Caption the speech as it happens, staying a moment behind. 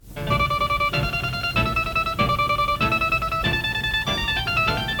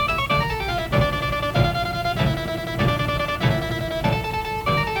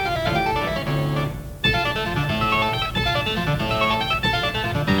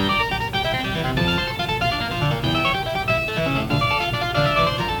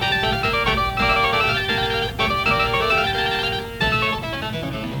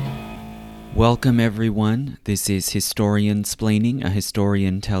Welcome, everyone. This is Historian-splaining. A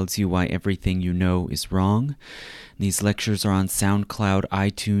historian tells you why everything you know is wrong. These lectures are on SoundCloud,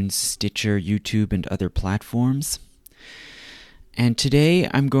 iTunes, Stitcher, YouTube, and other platforms. And today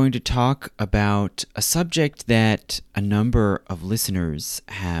I'm going to talk about a subject that a number of listeners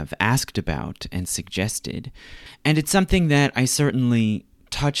have asked about and suggested. And it's something that I certainly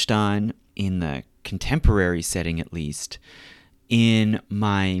touched on in the contemporary setting, at least, in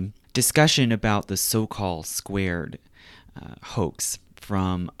my discussion about the so-called squared hoax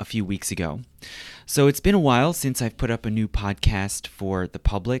from a few weeks ago. So it's been a while since I've put up a new podcast for the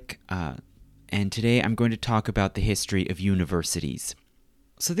public, and today I'm going to talk about the history of universities.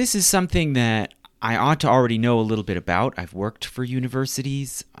 So this is something that I ought to already know a little bit about. I've worked for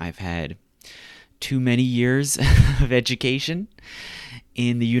universities. I've had too many years of education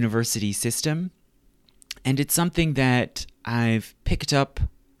in the university system, and it's something that I've picked up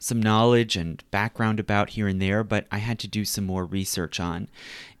some knowledge and background about here and there, but I had to do some more research on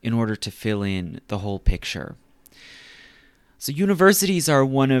in order to fill in the whole picture. So universities are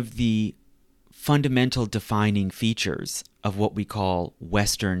one of the fundamental defining features of what we call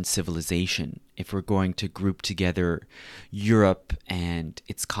Western civilization, if we're going to group together Europe and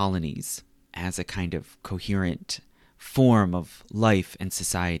its colonies as a kind of coherent form of life and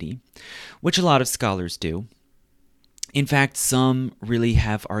society, which a lot of scholars do. In fact, some really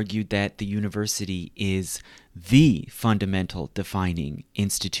have argued that the university is the fundamental defining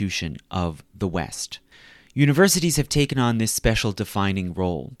institution of the West. Universities have taken on this special defining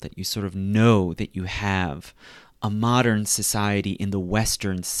role, that you sort of know that you have a modern society in the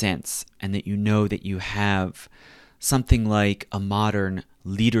Western sense, and that you know that you have something like a modern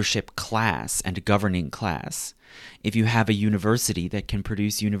leadership class and a governing class if you have a university that can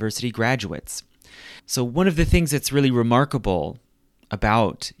produce university graduates. So one of the things that's really remarkable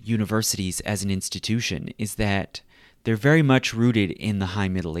about universities as an institution is that they're very much rooted in the High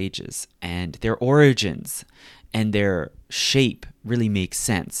Middle Ages, and their origins and their shape really make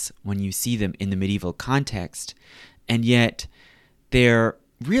sense when you see them in the medieval context, and yet they're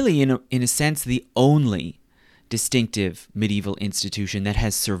really, in a sense, the only distinctive medieval institution that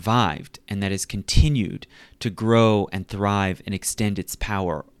has survived and that has continued to grow and thrive and extend its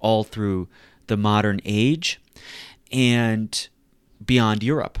power all through the modern age and beyond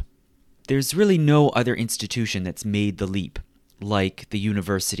Europe. There's really no other institution that's made the leap like the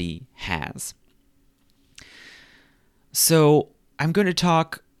university has. So I'm going to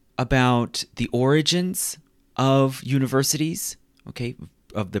talk about the origins of universities,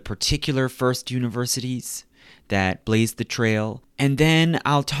 of the particular first universities that blazed the trail. And then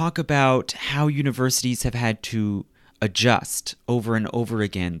I'll talk about how universities have had to adjust over and over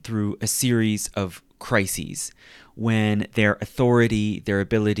again through a series of crises when their authority, their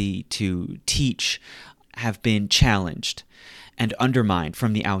ability to teach have been challenged and undermined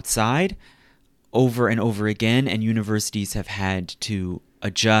from the outside over and over again, and universities have had to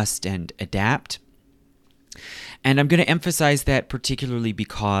adjust and adapt. And I'm going to emphasize that particularly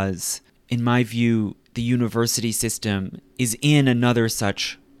because, in my view, the university system is in another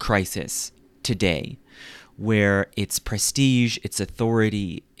such crisis today, where its prestige, its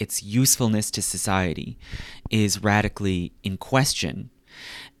authority, its usefulness to society is radically in question,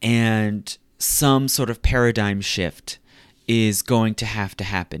 and some sort of paradigm shift is going to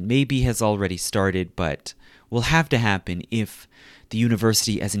happen. Maybe has already started, but will have to happen if the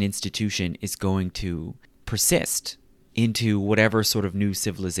university as an institution is going to persist into whatever sort of new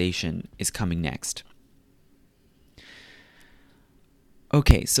civilization is coming next.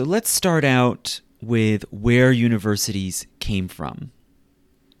 Okay, so let's start out with where universities came from.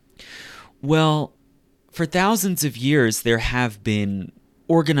 Well, for thousands of years, there have been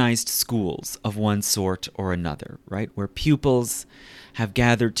organized schools of one sort or another, right? Where pupils have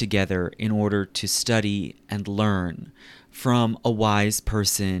gathered together in order to study and learn from a wise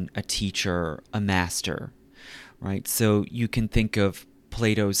person, a teacher, a master, right? So you can think of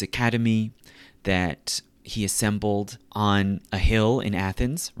Plato's Academy that he assembled on a hill in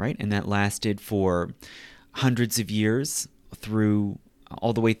Athens, right? And that lasted for hundreds of years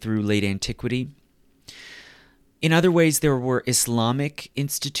all the way through late antiquity. In other ways, there were Islamic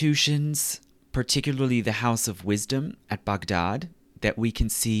institutions, particularly the House of Wisdom at Baghdad, that we can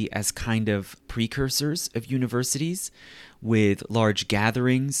see as kind of precursors of universities, with large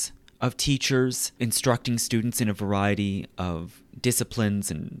gatherings of teachers instructing students in a variety of disciplines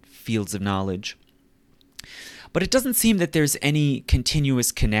and fields of knowledge. But it doesn't seem that there's any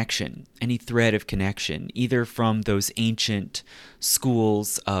continuous connection, any thread of connection, either from those ancient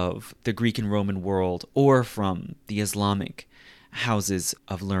schools of the Greek and Roman world or from the Islamic houses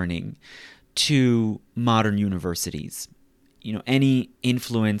of learning to modern universities. Any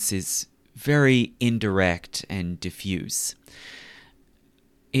influence is very indirect and diffuse.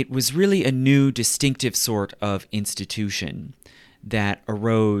 It was really a new, distinctive sort of institution that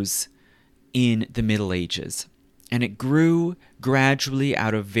arose in the Middle Ages. And it grew gradually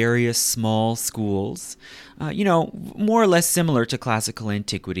out of various small schools, more or less similar to classical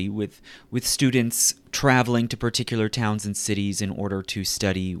antiquity, with students traveling to particular towns and cities in order to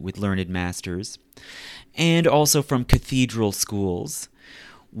study with learned masters, and also from cathedral schools,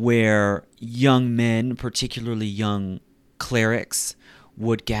 where young men, particularly young clerics,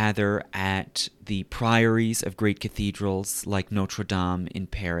 would gather at the priories of great cathedrals like Notre Dame in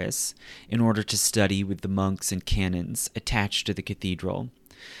Paris in order to study with the monks and canons attached to the cathedral.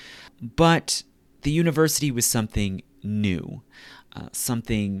 But the university was something new,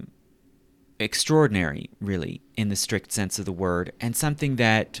 something extraordinary, really, in the strict sense of the word, and something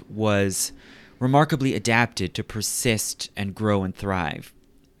that was remarkably adapted to persist and grow and thrive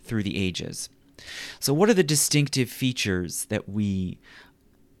through the ages. So what are the distinctive features that we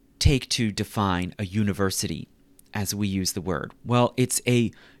take to define a university as we use the word? Well, it's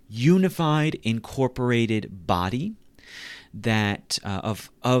a unified, incorporated body that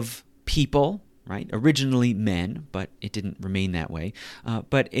of people, right? Originally men, but it didn't remain that way.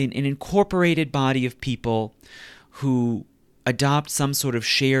 But an incorporated body of people who adopt some sort of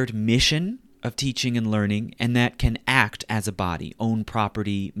shared mission of teaching and learning, and that can act as a body, own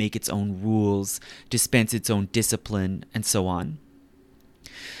property, make its own rules, dispense its own discipline, and so on.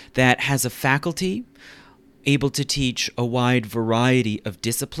 That has a faculty able to teach a wide variety of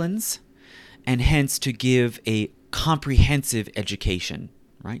disciplines, and hence to give a comprehensive education,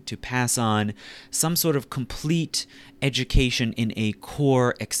 right? To pass on some sort of complete education in a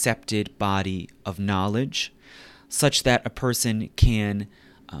core accepted body of knowledge, such that a person can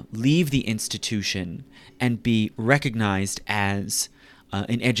leave the institution and be recognized as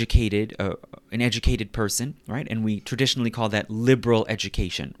an educated person, right? And we traditionally call that liberal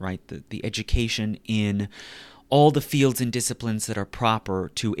education, right? The education in all the fields and disciplines that are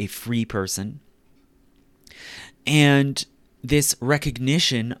proper to a free person. And this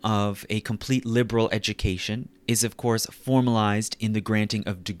recognition of a complete liberal education is, of course, formalized in the granting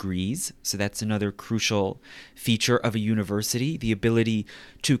of degrees. So that's another crucial feature of a university, the ability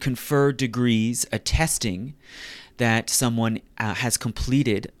to confer degrees attesting that someone has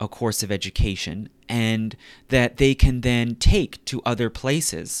completed a course of education and that they can then take to other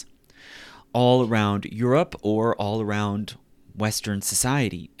places all around Europe or all around Western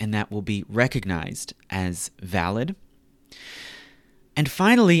society, and that will be recognized as valid. And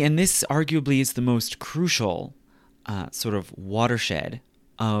finally, and this arguably is the most crucial sort of watershed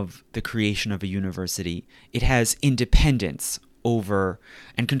of the creation of a university, it has independence over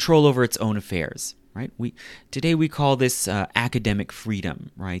and control over its own affairs, right? Today we call this academic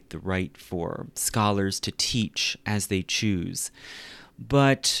freedom, right? The right for scholars to teach as they choose.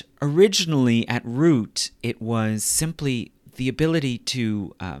 But originally, at root, it was simply the ability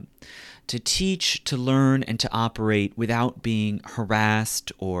to teach, to learn, and to operate without being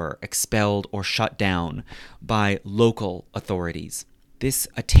harassed or expelled or shut down by local authorities. This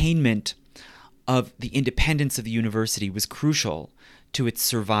attainment of the independence of the university was crucial to its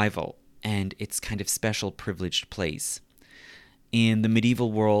survival and its kind of special privileged place in the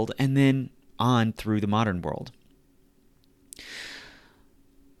medieval world and then on through the modern world.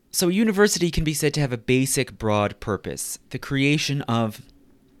 So a university can be said to have a basic broad purpose, the creation of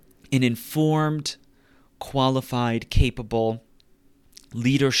an informed, qualified, capable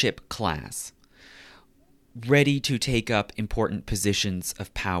leadership class ready to take up important positions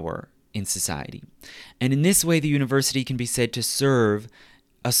of power in society. And in this way, the university can be said to serve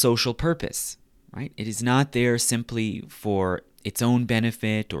a social purpose, right? It is not there simply for its own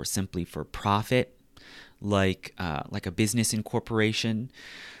benefit or simply for profit, like a business incorporation.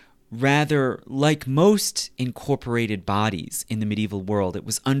 Rather, like most incorporated bodies in the medieval world, it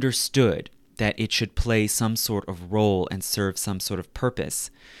was understood that it should play some sort of role and serve some sort of purpose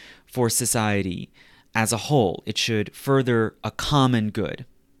for society as a whole. It should further a common good,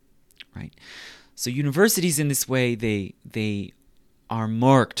 right? So universities in this way, they are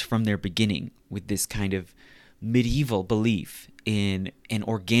marked from their beginning with this kind of medieval belief in an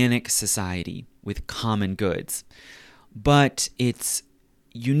organic society with common goods. But it's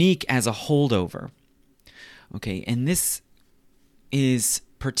unique as a holdover. Okay, and this is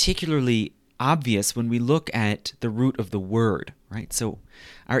particularly obvious when we look at the root of the word, right? So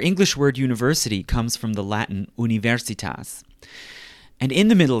our English word university comes from the Latin universitas. And in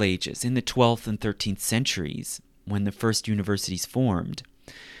the Middle Ages, in the 12th and 13th centuries, when the first universities formed,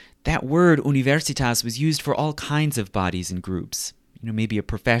 that word universitas was used for all kinds of bodies and groups. Maybe a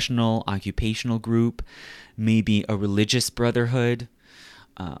professional, occupational group, maybe a religious brotherhood,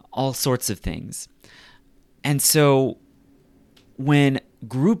 all sorts of things. And so when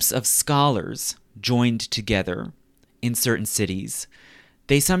groups of scholars joined together in certain cities,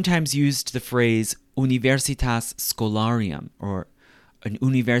 they sometimes used the phrase universitas scholarium, or an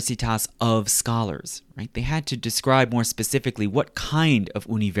universitas of scholars, right? They had to describe more specifically what kind of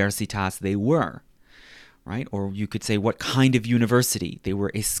universitas they were, right? Or you could say what kind of university. They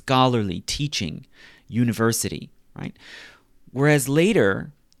were a scholarly teaching university, right? Whereas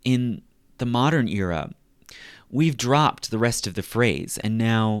later in the modern era, we've dropped the rest of the phrase, and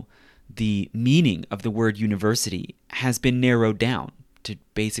now the meaning of the word university has been narrowed down to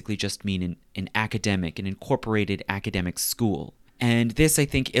basically just mean an academic, an incorporated academic school. And this, I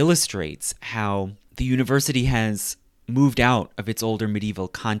think, illustrates how the university has moved out of its older medieval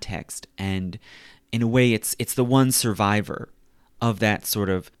context, and in a way it's the one survivor of that sort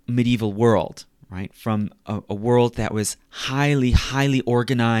of medieval world, right? From a world that was highly, highly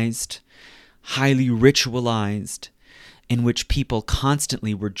organized, highly ritualized, in which people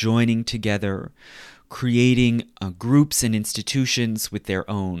constantly were joining together, creating groups and institutions with their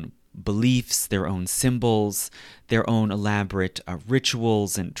own beliefs, their own symbols, their own elaborate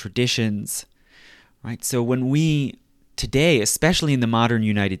rituals and traditions, right? So when we today, especially in the modern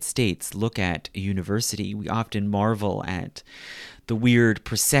United States, look at a university, we often marvel at the weird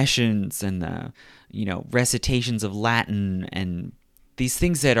processions and the, recitations of Latin and these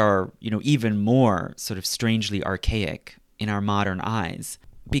things that are, even more sort of strangely archaic in our modern eyes,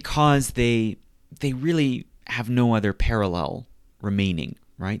 because they really have no other parallel remaining,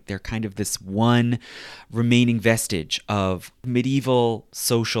 right? They're kind of this one remaining vestige of medieval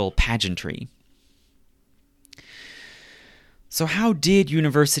social pageantry. So how did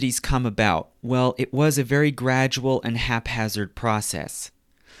universities come about? Well, it was a very gradual and haphazard process.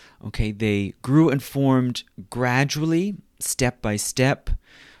 Okay, they grew and formed gradually, step by step,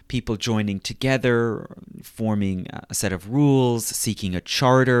 people joining together, forming a set of rules, seeking a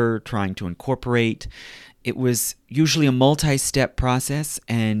charter, trying to incorporate. It was usually a multi-step process,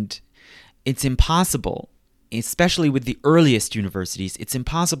 and it's impossible, especially with the earliest universities, it's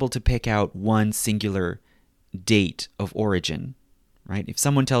impossible to pick out one singular date of origin, right? If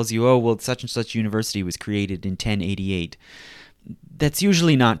someone tells you, oh, well, such and such university was created in 1088, that's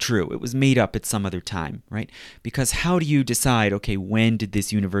usually not true. It was made up at some other time, right? Because how do you decide, okay, when did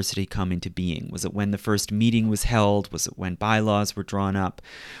this university come into being? Was it when the first meeting was held? Was it when bylaws were drawn up?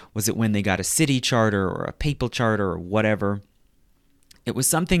 Was it when they got a city charter or a papal charter or whatever? It was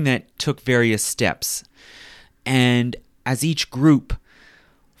something that took various steps. And as each group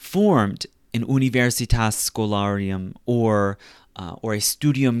formed an universitas scholarium or a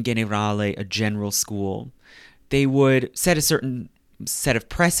studium generale, a general school, they would set a certain set of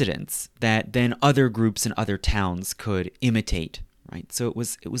precedents that then other groups in other towns could imitate, right? So it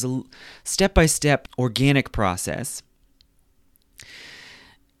was a step-by-step organic process.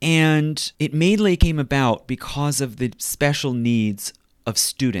 And it mainly came about because of the special needs of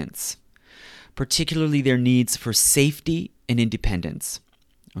students, particularly their needs for safety and independence.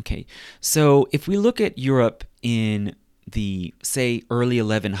 Okay, so if we look at Europe in the, say, early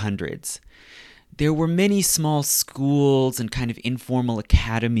 1100s, there were many small schools and kind of informal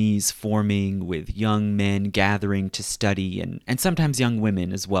academies forming with young men gathering to study, and sometimes young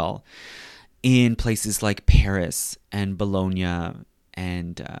women as well, in places like Paris and Bologna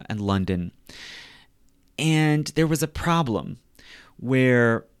and London. And there was a problem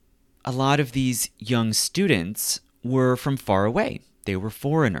where a lot of these young students were from far away. They were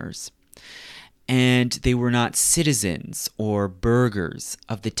foreigners. And they were not citizens or burghers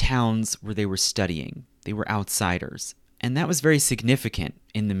of the towns where they were studying. They were outsiders. And that was very significant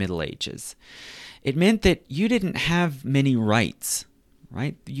in the Middle Ages. It meant that you didn't have many rights,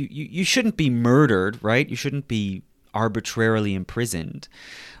 right? You shouldn't be murdered, right? You shouldn't be arbitrarily imprisoned.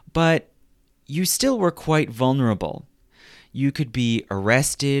 But you still were quite vulnerable. You could be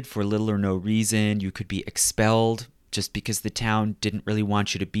arrested for little or no reason. You could be expelled just because the town didn't really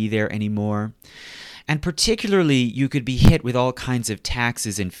want you to be there anymore. And particularly, you could be hit with all kinds of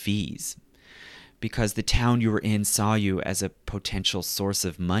taxes and fees because the town you were in saw you as a potential source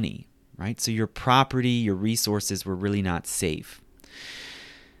of money, right? So your property, your resources were really not safe.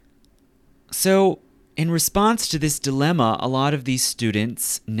 So in response to this dilemma, a lot of these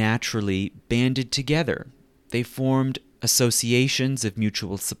students naturally banded together. They formed associations of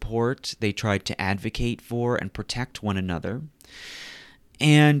mutual support. They tried to advocate for and protect one another.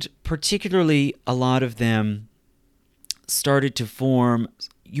 And particularly, a lot of them started to form,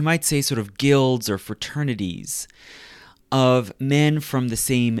 you might say, sort of guilds or fraternities of men from the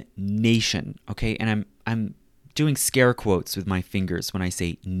same nation, okay? And I'm doing scare quotes with my fingers when I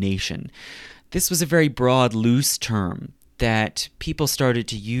say nation. This was a very broad, loose term that people started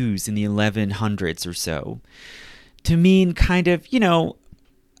to use in the 1100s or so to mean kind of,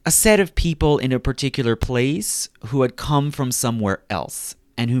 a set of people in a particular place who had come from somewhere else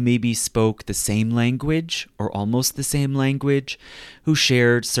and who maybe spoke the same language or almost the same language, who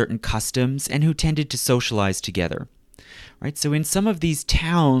shared certain customs and who tended to socialize together. Right? So in some of these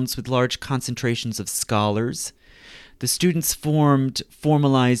towns with large concentrations of scholars, the students formed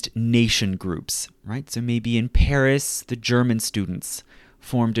formalized nation groups. Right? So maybe in Paris, the German students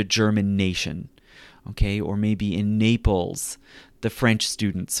formed a German nation. Okay? Or maybe in Naples, the French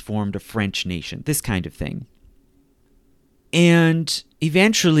students formed a French nation. This kind of thing. And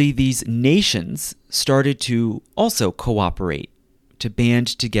eventually these nations started to also cooperate, to band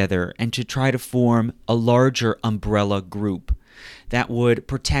together and to try to form a larger umbrella group that would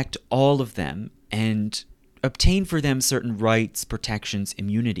protect all of them and obtain for them certain rights, protections,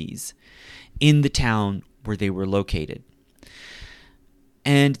 immunities in the town where they were located.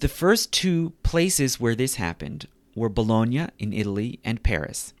 And the first two places where this happened were Bologna in Italy and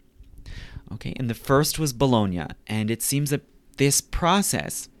Paris. Okay, and the first was Bologna, and it seems that this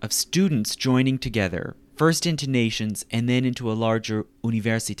process of students joining together, first into nations and then into a larger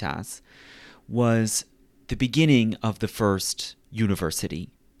universitas, was the beginning of the first university,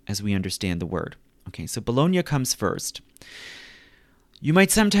 as we understand the word. Okay, so Bologna comes first. You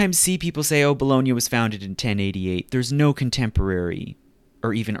might sometimes see people say, oh, Bologna was founded in 1088. There's no contemporary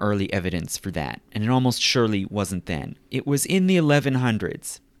or even early evidence for that, and it almost surely wasn't then. It was in the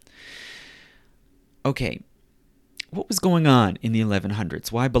 1100s. Okay, what was going on in the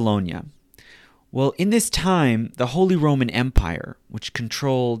 1100s? Why Bologna? Well, in this time, the Holy Roman Empire, which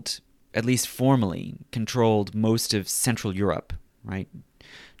controlled, at least formally, controlled most of Central Europe, right?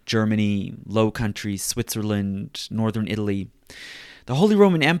 Germany, Low Countries, Switzerland, Northern Italy. The Holy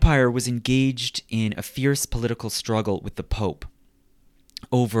Roman Empire was engaged in a fierce political struggle with the Pope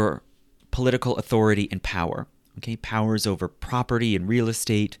over political authority and power. Okay, powers over property and real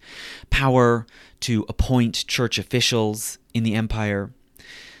estate, power to appoint church officials in the empire.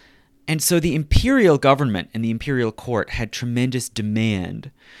 And so the imperial government and the imperial court had tremendous demand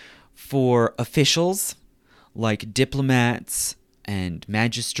for officials like diplomats and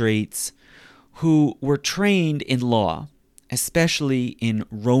magistrates who were trained in law, especially in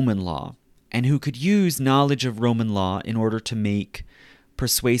Roman law, and who could use knowledge of Roman law in order to make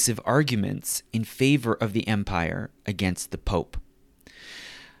persuasive arguments in favor of the empire against the Pope.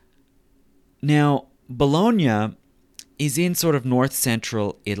 Now, Bologna is in sort of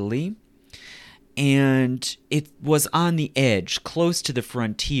north-central Italy, and it was on the edge, close to the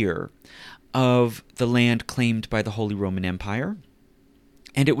frontier of the land claimed by the Holy Roman Empire,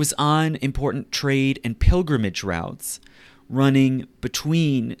 and it was on important trade and pilgrimage routes running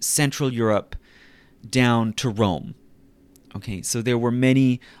between Central Europe down to Rome. Okay, so there were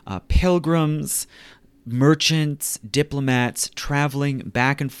many pilgrims, merchants, diplomats traveling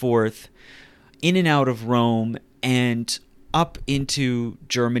back and forth in and out of Rome and up into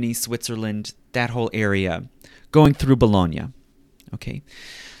Germany, Switzerland, that whole area, going through Bologna. Okay,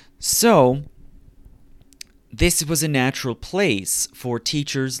 so this was a natural place for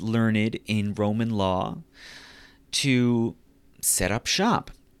teachers learned in Roman law to set up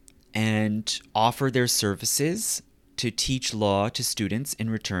shop and offer their services to teach law to students in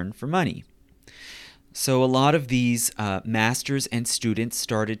return for money. So a lot of these masters and students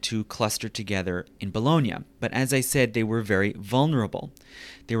started to cluster together in Bologna. But as I said, they were very vulnerable.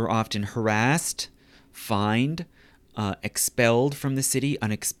 They were often harassed, fined, expelled from the city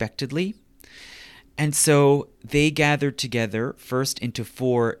unexpectedly. And so they gathered together first into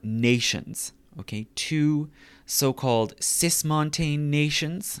 4 nations, okay, 2 so-called cismontane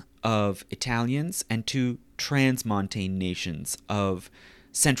nations of Italians and 2 transmontane nations of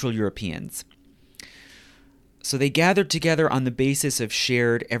Central Europeans. So they gathered together on the basis of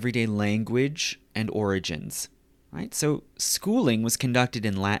shared everyday language and origins, right? So schooling was conducted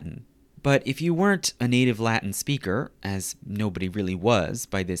in Latin. But if you weren't a native Latin speaker, as nobody really was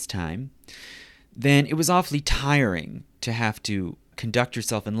by this time, then it was awfully tiring to have to conduct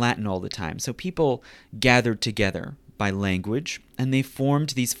yourself in Latin all the time. So people gathered together by language, and they formed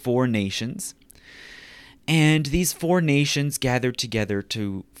these 4 nations. And these 4 nations gathered together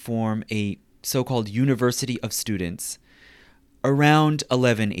to form a so-called University of Students around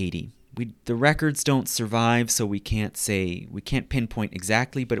 1180. The records don't survive, so we can't pinpoint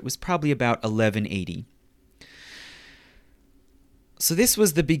exactly, but it was probably about 1180. So this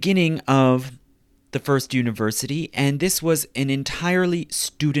was the beginning of the first university, and this was an entirely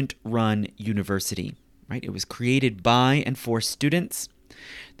student-run university, right? It was created by and for students.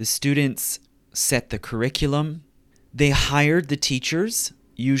 The students set the curriculum. They hired the teachers,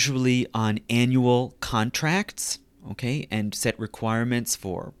 usually on annual contracts, okay, and set requirements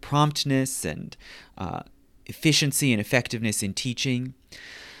for promptness and efficiency and effectiveness in teaching.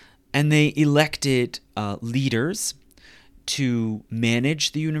 And they elected leaders to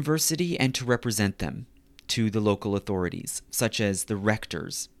manage the university and to represent them to the local authorities, such as the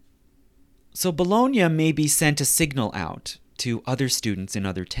rectors. So Bologna maybe sent a signal out to other students in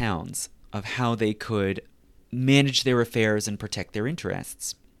other towns of how they could manage their affairs and protect their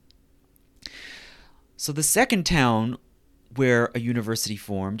interests. So the second town where a university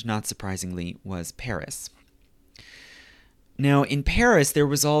formed, not surprisingly, was Paris. Now, in Paris, there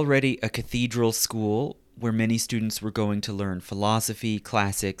was already a cathedral school where many students were going to learn philosophy,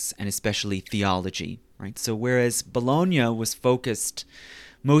 classics, and especially theology, right? So whereas Bologna was focused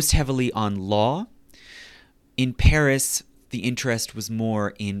most heavily on law, in Paris, the interest was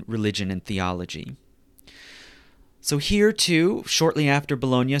more in religion and theology. So here, too, shortly after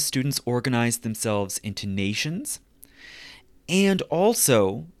Bologna, students organized themselves into nations, and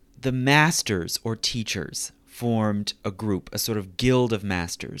also the masters or teachers formed a group, a sort of guild of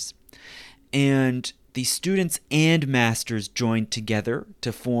masters. And the students and masters joined together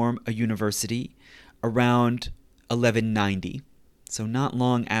to form a university around 1190, so not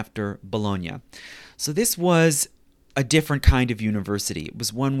long after Bologna. So this was a different kind of university. It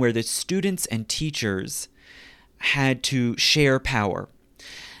was one where the students and teachers had to share power.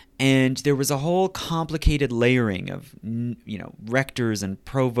 And there was a whole complicated layering of, rectors and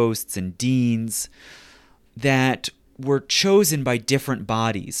provosts and deans that were chosen by different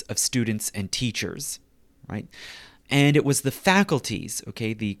bodies of students and teachers, right? And it was the faculties,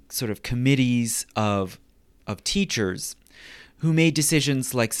 okay, the sort of committees of teachers who made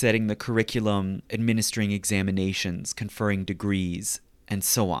decisions like setting the curriculum, administering examinations, conferring degrees, and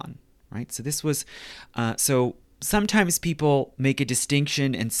so on, right? So this was, sometimes people make a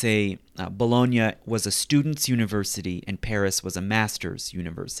distinction and say Bologna was a student's university and Paris was a master's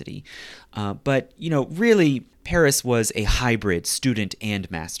university. But really, Paris was a hybrid student and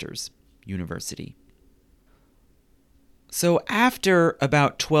master's university. So after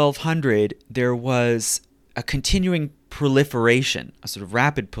about 1200, there was a continuing proliferation, a sort of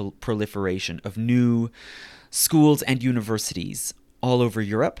rapid proliferation of new schools and universities all over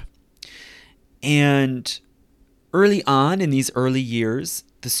Europe. And early on in these early years,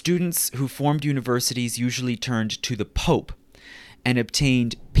 the students who formed universities usually turned to the Pope and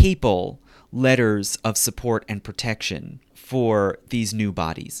obtained papal letters of support and protection for these new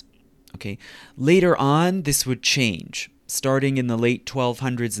bodies. Okay. Later on, this would change. Starting in the late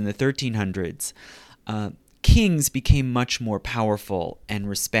 1200s and the 1300s, kings became much more powerful and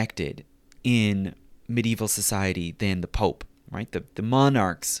respected in medieval society than the Pope. Right? The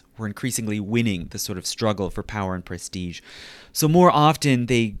monarchs were increasingly winning the sort of struggle for power and prestige. So more often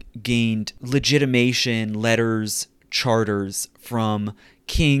they gained legitimation, letters, charters from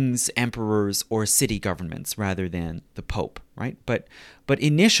kings, emperors, or city governments rather than the Pope, right? But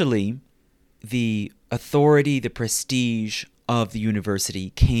initially, the authority, the prestige of the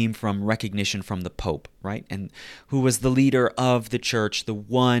university came from recognition from the Pope, right? And who was the leader of the church, the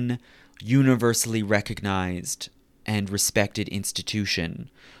one universally recognized and respected institution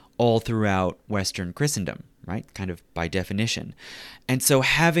all throughout Western Christendom, right? Kind of by definition. And so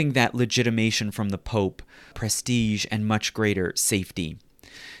having that legitimation from the Pope, prestige and much greater safety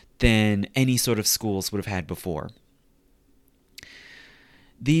than any sort of schools would have had before.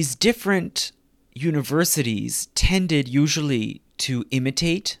 These different universities tended usually to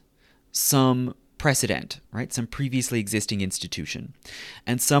imitate some precedent, right? Some previously existing institution.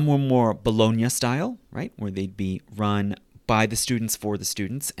 And some were more Bologna style, right? Where they'd be run by the students for the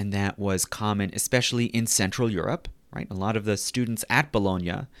students. And that was common, especially in Central Europe, right? A lot of the students at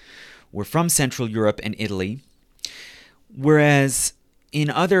Bologna were from Central Europe and Italy. Whereas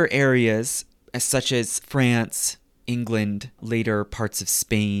in other areas, such as France, England, later parts of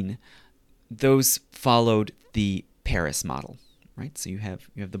Spain, those followed the Paris model. Right? So you have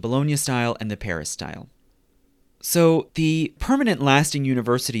the Bologna style and the Paris style. So the permanent lasting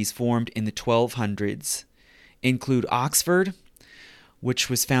universities formed in the 1200s include Oxford,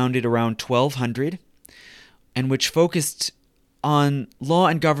 which was founded around 1200, and which focused on law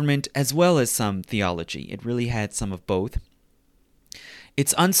and government as well as some theology. It really had some of both.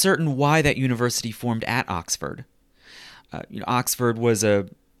 It's uncertain why that university formed at Oxford. Oxford was a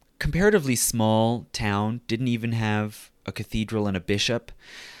comparatively small town, didn't even have a cathedral and a bishop.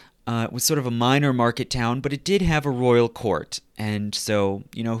 It was sort of a minor market town, but it did have a royal court. And so,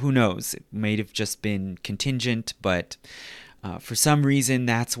 who knows? It may have just been contingent, but for some reason,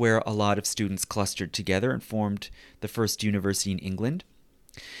 that's where a lot of students clustered together and formed the first university in England.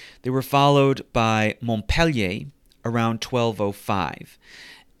 They were followed by Montpellier around 1205.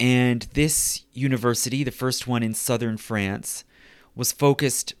 And this university, the first one in southern France, was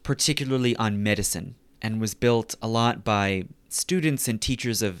focused particularly on medicine and was built a lot by students and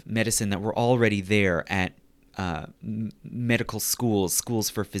teachers of medicine that were already there at medical schools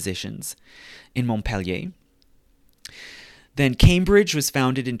for physicians in Montpellier. Then Cambridge was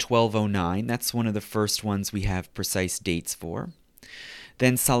founded in 1209. That's one of the first ones we have precise dates for.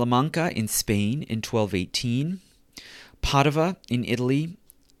 Then Salamanca in Spain in 1218. Padua in Italy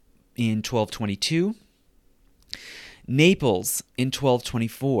in 1222. Naples in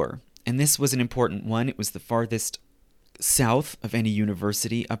 1224. And this was an important one. It was the farthest south of any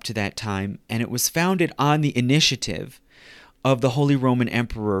university up to that time, and it was founded on the initiative of the Holy Roman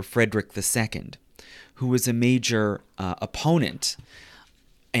Emperor Frederick II, who was a major opponent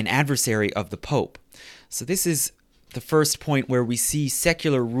and adversary of the Pope. So this is the first point where we see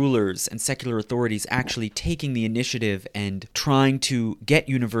secular rulers and secular authorities actually taking the initiative and trying to get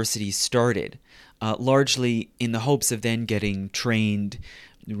universities started, largely in the hopes of then getting trained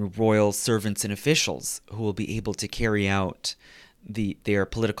royal servants and officials who will be able to carry out their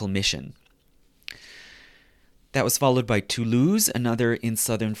political mission. That was followed by Toulouse, another in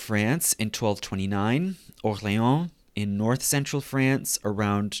southern France, in 1229, Orléans in north-central France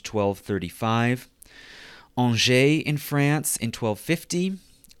around 1235, Angers in France in 1250,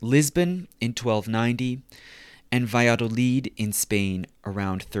 Lisbon in 1290, and Valladolid in Spain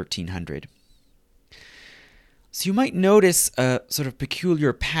around 1300. So you might notice a sort of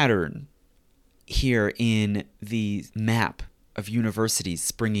peculiar pattern here in the map of universities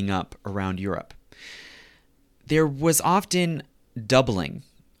springing up around Europe. There was often doubling,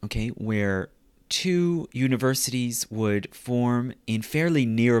 where two universities would form in fairly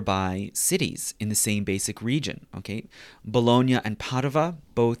nearby cities in the same basic region, Bologna and Padua,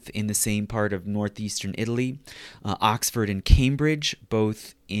 both in the same part of northeastern Italy, Oxford and Cambridge,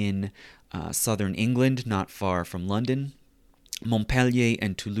 both in southern England, not far from London, Montpellier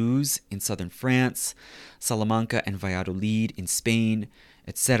and Toulouse in southern France, Salamanca and Valladolid in Spain,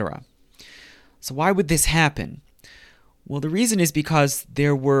 etc. So why would this happen? Well, the reason is because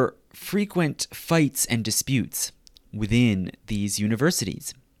there were frequent fights and disputes within these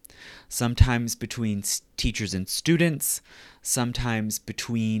universities, sometimes between teachers and students, sometimes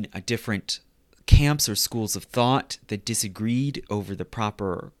between different camps or schools of thought that disagreed over the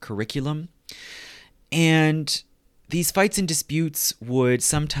proper curriculum. And these fights and disputes would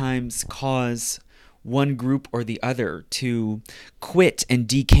sometimes cause one group or the other to quit and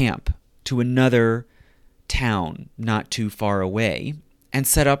decamp to another town not too far away and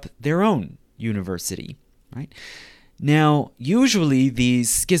set up their own university, right? Now, usually these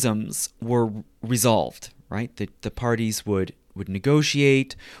schisms were resolved, right? The parties would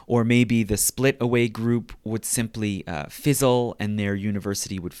negotiate, or maybe the split away group would simply fizzle and their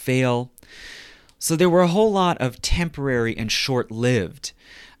university would fail. So there were a whole lot of temporary and short-lived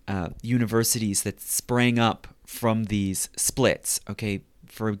universities that sprang up from these splits,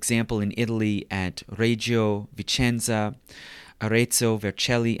 For example, in Italy at Reggio, Vicenza, Arezzo,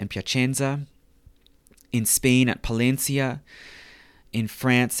 Vercelli, and Piacenza. In Spain at Palencia. In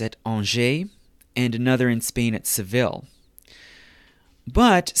France at Angers. And another in Spain at Seville.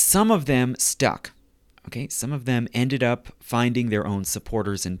 But some of them stuck. Some of them ended up finding their own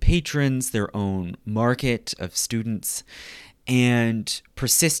supporters and patrons, their own market of students, and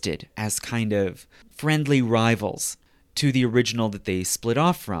persisted as kind of friendly rivals to the original that they split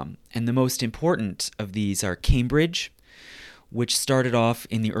off from. And the most important of these are Cambridge, which started off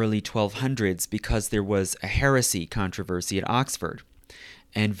in the early 1200s because there was a heresy controversy at Oxford,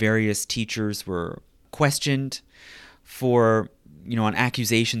 and various teachers were questioned for on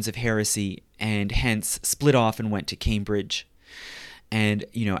accusations of heresy, and hence split off and went to Cambridge. And,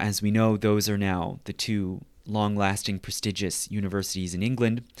 as we know, those are now the two long-lasting, prestigious universities in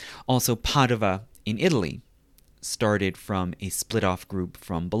England. Also, Padua in Italy started from a split-off group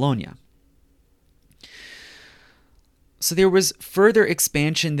from Bologna. So there was further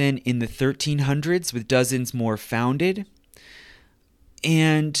expansion then in the 1300s with dozens more founded.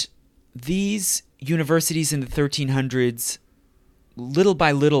 And these universities in the 1300s little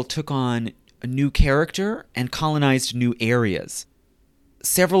by little took on a new character and colonized new areas.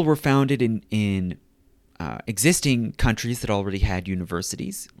 Several were founded in existing countries that already had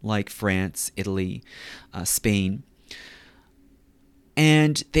universities, like France, Italy, Spain.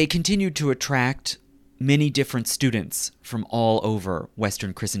 And they continued to attract many different students from all over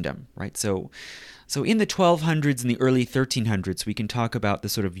Western Christendom, right? So in the 1200s and the early 1300s, we can talk about the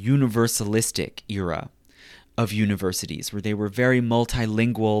sort of universalistic era of universities, where they were very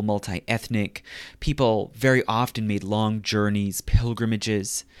multilingual, multi-ethnic. People very often made long journeys,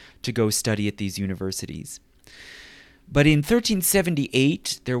 pilgrimages to go study at these universities. But in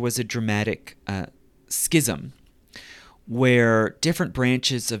 1378, there was a dramatic schism where different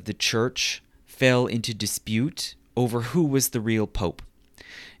branches of the church fell into dispute over who was the real pope.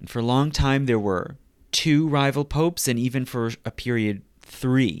 And for a long time, there were 2 rival popes, and even for a period,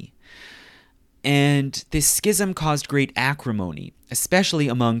 3. And this schism caused great acrimony, especially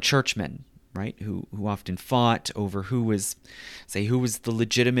among churchmen, right, who often fought over who was the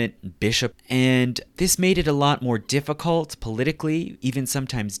legitimate bishop. And this made it a lot more difficult politically, even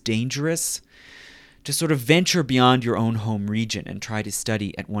sometimes dangerous, to sort of venture beyond your own home region and try to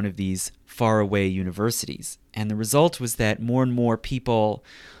study at one of these faraway universities. And the result was that more and more people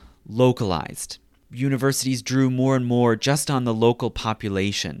localized. Universities drew more and more just on the local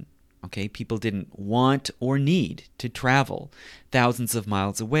population. Okay, people didn't want or need to travel thousands of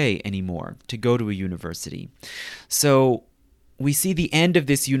miles away anymore to go to a university. So we see the end of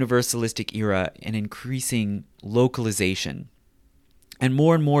this universalistic era in increasing localization. And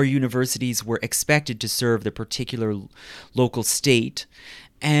more universities were expected to serve the particular local state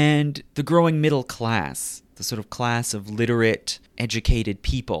and the growing middle class, the sort of class of literate, educated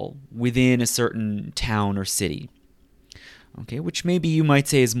people within a certain town or city. Okay, which maybe you might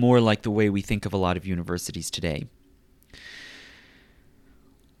say is more like the way we think of a lot of universities today.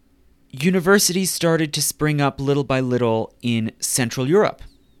 Universities started to spring up little by little in Central Europe,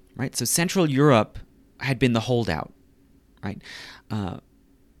 right? So Central Europe had been the holdout, right?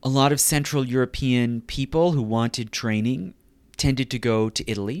 A lot of Central European people who wanted training tended to go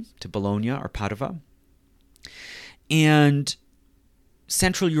to Italy, to Bologna or Padua. And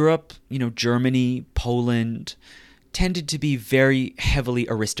Central Europe, Germany, Poland, tended to be very heavily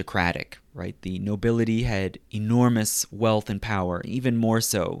aristocratic, right? The nobility had enormous wealth and power, even more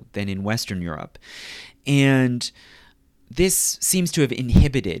so than in Western Europe. And this seems to have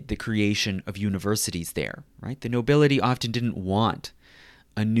inhibited the creation of universities there, right? The nobility often didn't want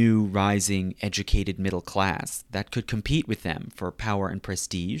a new, rising, educated middle class that could compete with them for power and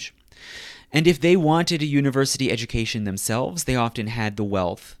prestige. And if they wanted a university education themselves, they often had the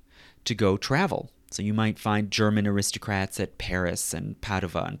wealth to go travel. So you might find German aristocrats at Paris and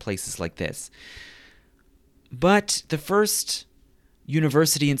Padua and places like this. But the first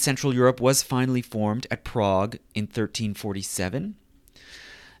university in Central Europe was finally formed at Prague in 1347.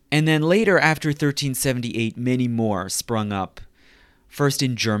 And then later, after 1378, many more sprung up, first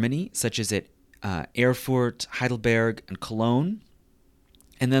in Germany, such as at Erfurt, Heidelberg, and Cologne,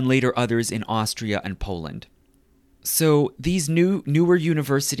 and then later others in Austria and Poland. So these newer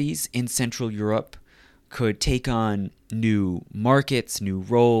universities in Central Europe could take on new markets, new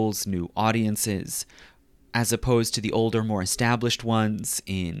roles, new audiences, as opposed to the older, more established ones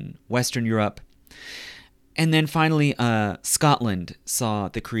in Western Europe. And then finally, Scotland saw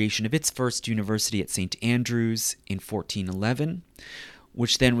the creation of its first university at St. Andrews in 1411,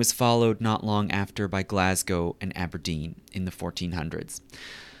 which then was followed not long after by Glasgow and Aberdeen in the 1400s.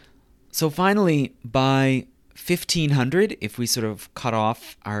 So finally, by 1500, if we sort of cut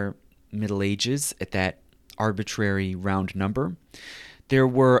off our Middle Ages at that arbitrary round number, there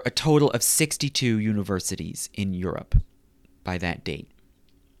were a total of 62 universities in Europe by that date.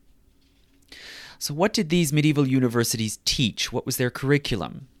 So what did these medieval universities teach? What was their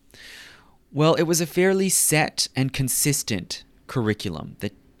curriculum? Well, it was a fairly set and consistent curriculum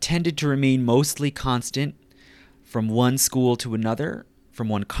that tended to remain mostly constant from one school to another, from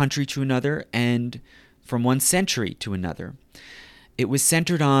one country to another, and from one century to another. It was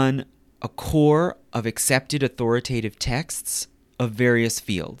centered on a core of accepted authoritative texts of various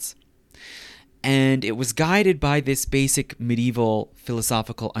fields. And it was guided by this basic medieval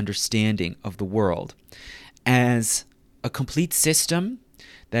philosophical understanding of the world as a complete system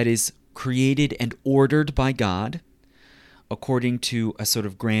that is created and ordered by God according to a sort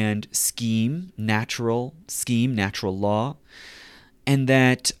of grand scheme, natural law, and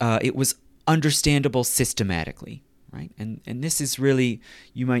that it was understandable systematically, right? And this is really,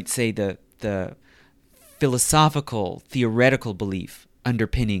 you might say, the philosophical, theoretical belief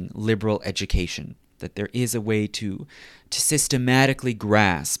underpinning liberal education, that there is a way to systematically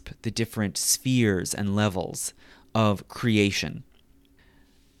grasp the different spheres and levels of creation.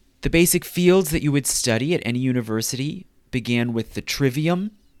 The basic fields that you would study at any university began with the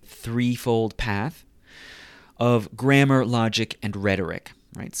trivium, threefold path, of grammar, logic, and rhetoric,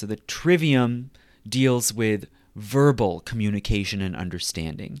 right? So the trivium deals with verbal communication and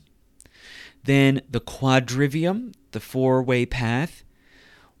understanding. Then the quadrivium, the four-way path,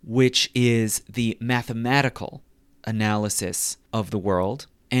 which is the mathematical analysis of the world.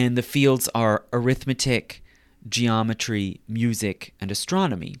 And the fields are arithmetic, geometry, music, and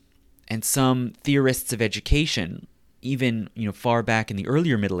astronomy. And some theorists of education, even far back in the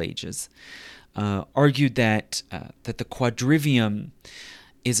earlier Middle Ages, argued that the quadrivium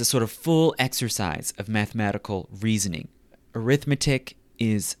is a sort of full exercise of mathematical reasoning. Arithmetic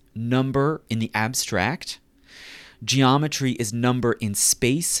is number in the abstract. Geometry is number in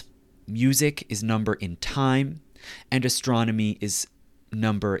space. Music is number in time. And astronomy is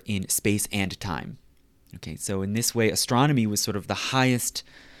number in space and time. Okay, so in this way, astronomy was sort of the highest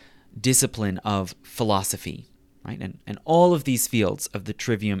discipline of philosophy, right? And all of these fields of the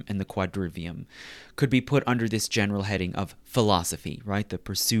trivium and the quadrivium could be put under this general heading of philosophy, right? The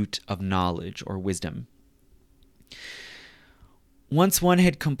pursuit of knowledge or wisdom. Once one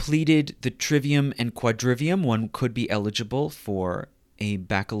had completed the trivium and quadrivium, one could be eligible for a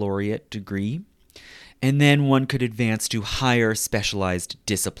baccalaureate degree, and then one could advance to higher specialized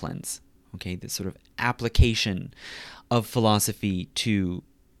disciplines, okay? This sort of application of philosophy to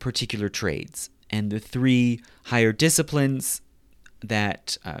particular trades. And the three higher disciplines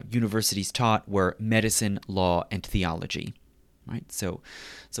that universities taught were medicine, law, and theology. Right? So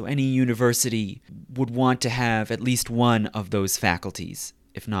any university would want to have at least one of those faculties,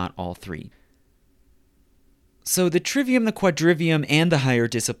 if not all three. So the trivium, the quadrivium, and the higher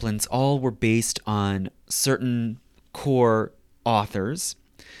disciplines all were based on certain core authors,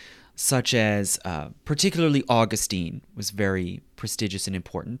 such as particularly Augustine was very prestigious and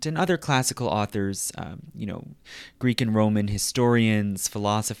important, and other classical authors, Greek and Roman historians,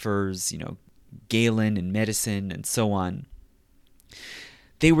 philosophers, Galen in medicine, and so on.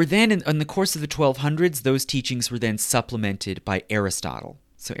 They were then, in the course of the 1200s, those teachings were then supplemented by Aristotle.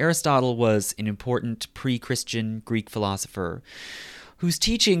 So Aristotle was an important pre-Christian Greek philosopher whose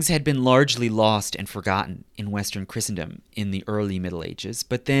teachings had been largely lost and forgotten in Western Christendom in the early Middle Ages,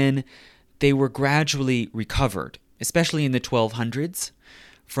 but then they were gradually recovered, especially in the 1200s,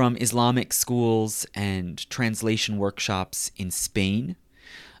 from Islamic schools and translation workshops in Spain.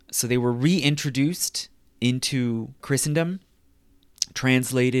 So they were reintroduced into Christendom,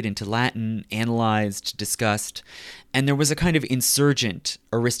 translated into Latin, analyzed, discussed, and there was a kind of insurgent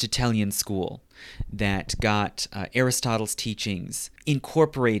Aristotelian school that got Aristotle's teachings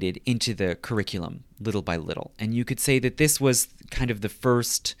incorporated into the curriculum little by little. And you could say that this was kind of the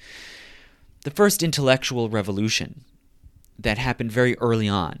first intellectual revolution that happened very early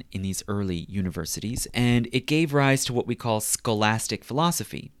on in these early universities, and it gave rise to what we call scholastic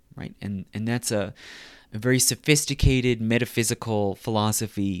philosophy, right? And that's a very sophisticated metaphysical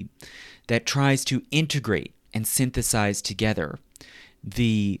philosophy that tries to integrate and synthesize together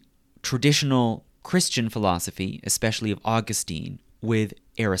the traditional Christian philosophy, especially of Augustine, with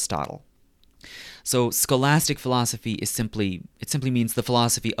Aristotle. So scholastic philosophy simply means the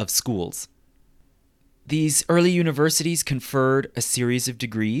philosophy of schools. These early universities conferred a series of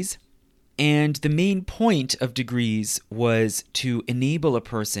degrees, and the main point of degrees was to enable a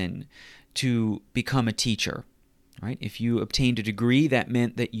person to become a teacher, right? If you obtained a degree, that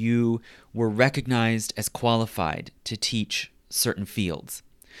meant that you were recognized as qualified to teach certain fields.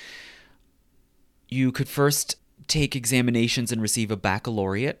 You could first take examinations and receive a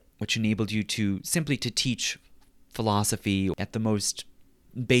baccalaureate, which enabled you to simply to teach philosophy at the most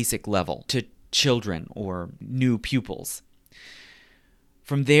basic level to children or new pupils.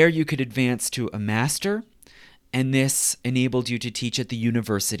 From there, you could advance to a master, and this enabled you to teach at the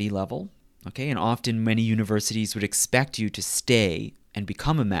university level. Okay, and often many universities would expect you to stay and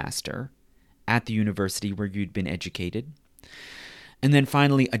become a master at the university where you'd been educated. And then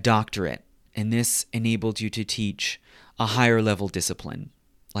finally, a doctorate, and this enabled you to teach a higher level discipline,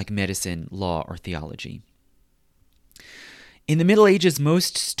 like medicine, law, or theology. In the Middle Ages,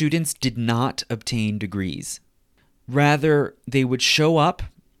 most students did not obtain degrees. Rather, they would show up,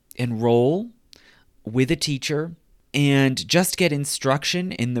 enroll with a teacher, and just get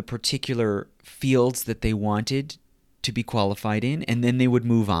instruction in the particular fields that they wanted to be qualified in, and then they would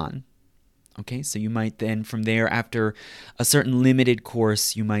move on. Okay, so you might then, from there, after a certain limited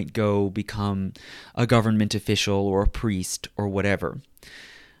course, you might go become a government official or a priest or whatever.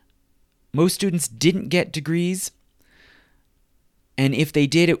 Most students didn't get degrees, and if they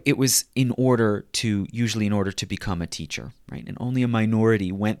did, it was usually in order to become a teacher, right? And only a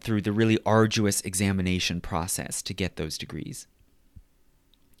minority went through the really arduous examination process to get those degrees.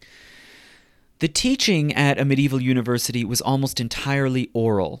 The teaching at a medieval university was almost entirely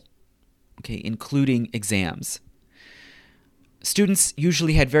oral, okay, including exams. Students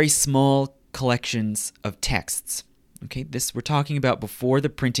usually had very small collections of texts. Okay, this we're talking about before the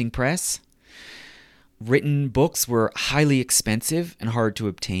printing press. Written books were highly expensive and hard to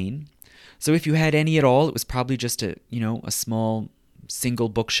obtain. So if you had any at all, it was probably just a small single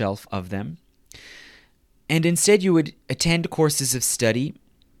bookshelf of them. And instead you would attend courses of study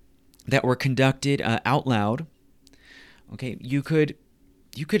that were conducted out loud. Okay, you could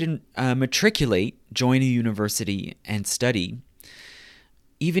matriculate, join a university, and study,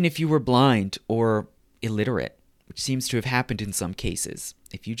 even if you were blind or illiterate, which seems to have happened in some cases.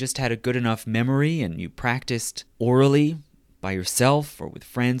 If you just had a good enough memory and you practiced orally by yourself or with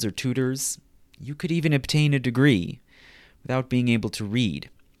friends or tutors, you could even obtain a degree without being able to read.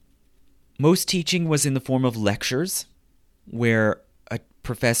 Most teaching was in the form of lectures, where a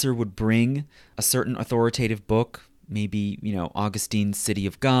professor would bring a certain authoritative book, maybe, Augustine's City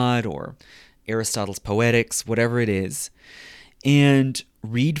of God or Aristotle's Poetics, whatever it is, and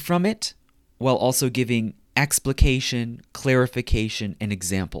read from it while also giving explication, clarification, and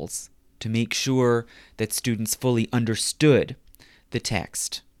examples to make sure that students fully understood the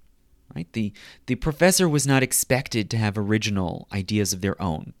text. Right? The professor was not expected to have original ideas of their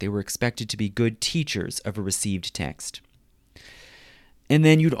own. They were expected to be good teachers of a received text. And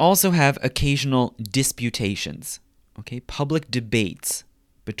then you'd also have occasional disputations, okay, public debates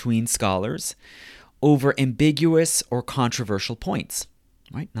between scholars over ambiguous or controversial points.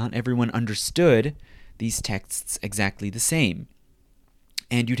 Right? Not everyone understood these texts exactly the same.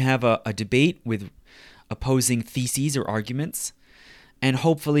 And you'd have a debate with opposing theses or arguments, and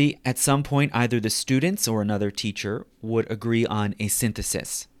hopefully at some point either the students or another teacher would agree on a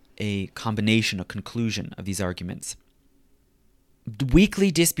synthesis, a combination, a conclusion of these arguments.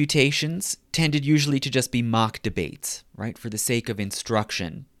 Weekly disputations tended usually to just be mock debates, right, for the sake of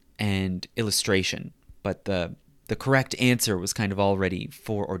instruction and illustration, but the correct answer was kind of already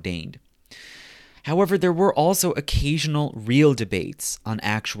foreordained. However, there were also occasional real debates on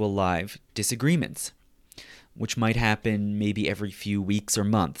actual live disagreements, which might happen maybe every few weeks or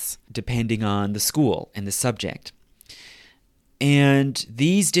months, depending on the school and the subject. And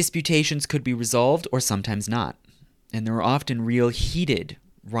these disputations could be resolved or sometimes not. And there were often real heated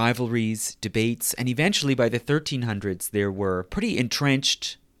rivalries, debates, and eventually by the 1300s there were pretty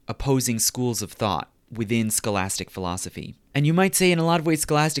entrenched opposing schools of thought within scholastic philosophy. And you might say in a lot of ways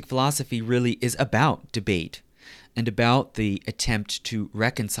scholastic philosophy really is about debate and about the attempt to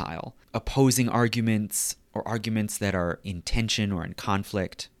reconcile opposing arguments or arguments that are in tension or in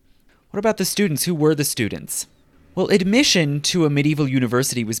conflict. What about the students? Who were the students? Well, admission to a medieval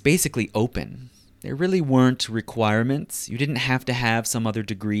university was basically open. There really weren't requirements. You didn't have to have some other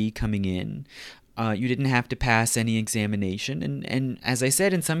degree coming in. You didn't have to pass any examination. And as I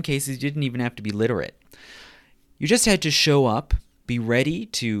said, in some cases, you didn't even have to be literate. You just had to show up, be ready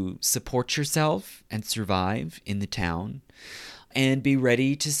to support yourself and survive in the town, and be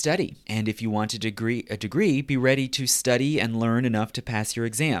ready to study. And if you wanted a degree, be ready to study and learn enough to pass your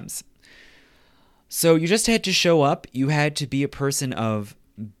exams. So you just had to show up. You had to be a person of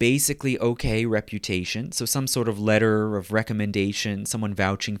basically okay reputation. So some sort of letter of recommendation, someone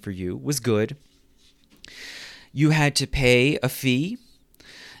vouching for you, was good. You had to pay a fee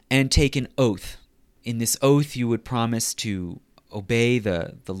and take an oath. In this oath, you would promise to obey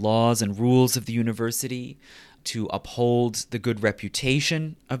the laws and rules of the university, to uphold the good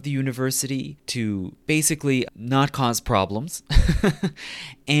reputation of the university, to basically not cause problems,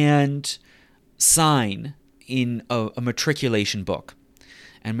 and sign in a matriculation book.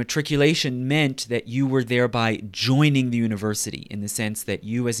 And matriculation meant that you were thereby joining the university in the sense that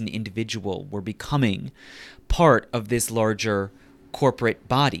you as an individual were becoming part of this larger corporate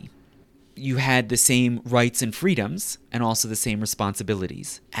body. You had the same rights and freedoms and also the same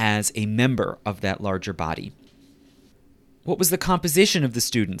responsibilities as a member of that larger body. What was the composition of the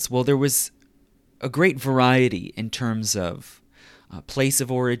students? Well, there was a great variety in terms of place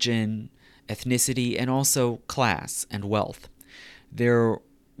of origin, ethnicity, and also class and wealth. There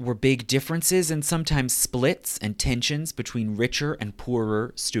were big differences and sometimes splits and tensions between richer and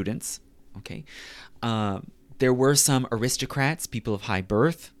poorer students. Okay, there were some aristocrats, people of high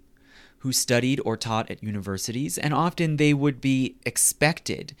birth, who studied or taught at universities, and often they would be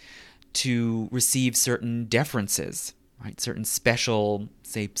expected to receive certain deferences, right? Certain special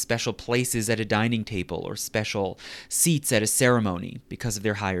places at a dining table or special seats at a ceremony because of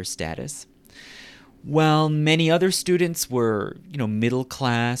their higher status. While many other students were, middle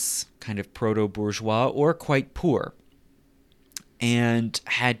class, kind of proto-bourgeois, or quite poor. and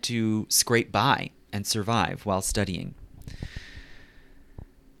had to scrape by and survive while studying.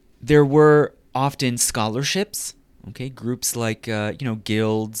 There were often scholarships. Okay, groups like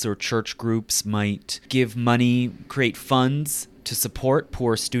guilds or church groups might give money, create funds to support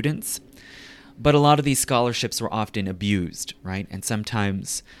poor students. But a lot of these scholarships were often abused, right? And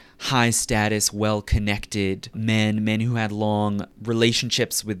sometimes high status, well-connected men who had long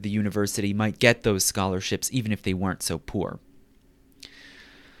relationships with the university might get those scholarships even if they weren't so poor.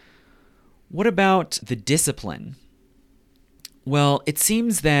 What about the discipline? Well, it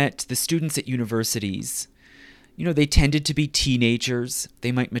seems that the students at universities, they tended to be teenagers.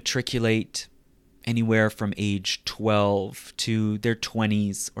 They might matriculate anywhere from age 12 to their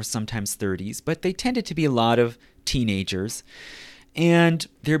 20s or sometimes 30s, but they tended to be a lot of teenagers, and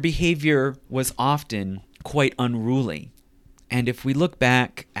their behavior was often quite unruly. And if we look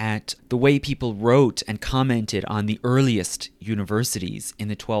back at the way people wrote and commented on the earliest universities in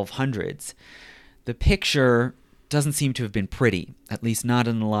the 1200s, the picture doesn't seem to have been pretty, at least not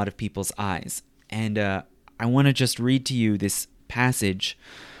in a lot of people's eyes. And I want to just read to you this passage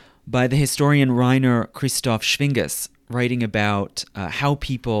by the historian Rainer Christoph Schwinges, writing about how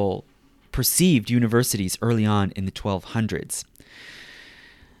people perceived universities early on in the 1200s.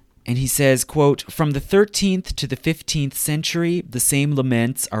 And he says, quote, "From the 13th to the 15th century, the same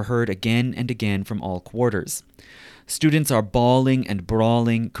laments are heard again and again from all quarters. Students are bawling and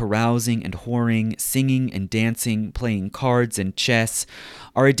brawling, carousing and whoring, singing and dancing, playing cards and chess,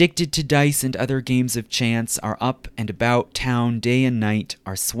 are addicted to dice and other games of chance, are up and about town day and night,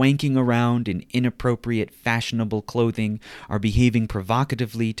 are swanking around in inappropriate fashionable clothing, are behaving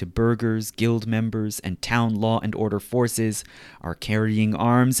provocatively to burghers, guild members, and town law and order forces, are carrying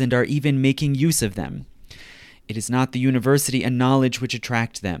arms and are even making use of them. It is not the university and knowledge which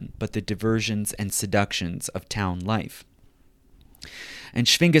attract them, but the diversions and seductions of town life." And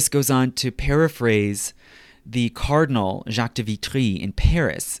Schwinges goes on to paraphrase the Cardinal Jacques de Vitry in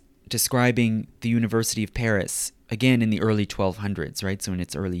Paris, describing the University of Paris, again in the early 1200s, right? So in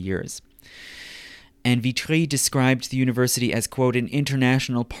its early years. And Vitry described the university as, quote, "an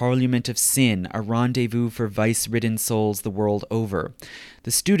international parliament of sin, a rendezvous for vice-ridden souls the world over. The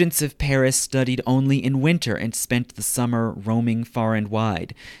students of Paris studied only in winter and spent the summer roaming far and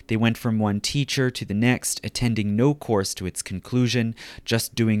wide. They went from one teacher to the next, attending no course to its conclusion,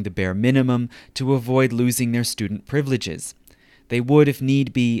 just doing the bare minimum to avoid losing their student privileges. They would, if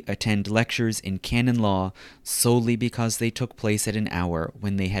need be, attend lectures in canon law solely because they took place at an hour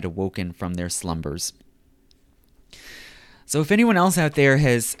when they had awoken from their slumbers." So if anyone else out there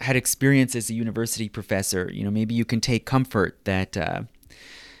has had experience as a university professor, maybe you can take comfort that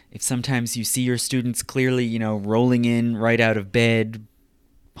if sometimes you see your students clearly, rolling in right out of bed,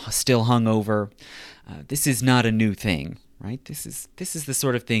 still hungover, this is not a new thing. Right? This is the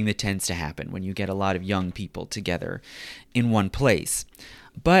sort of thing that tends to happen when you get a lot of young people together in one place.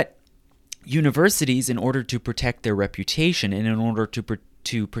 But universities, in order to protect their reputation and in order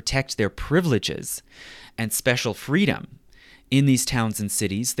to protect their privileges and special freedom in these towns and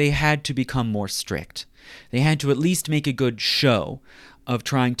cities, they had to become more strict. They had to at least make a good show of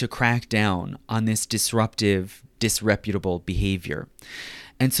trying to crack down on this disruptive, disreputable behavior.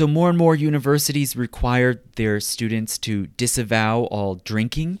 And so more and more universities required their students to disavow all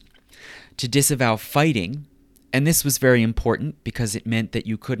drinking, to disavow fighting. And this was very important because it meant that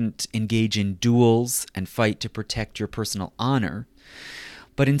you couldn't engage in duels and fight to protect your personal honor.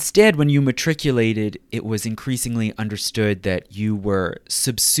 But instead, when you matriculated, it was increasingly understood that you were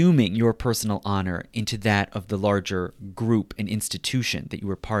subsuming your personal honor into that of the larger group and institution that you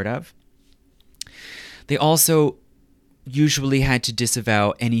were part of. They also usually had to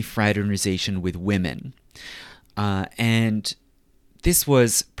disavow any fraternization with women. And this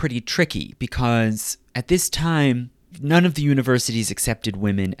was pretty tricky because at this time, none of the universities accepted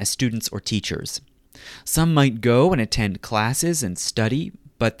women as students or teachers. Some might go and attend classes and study,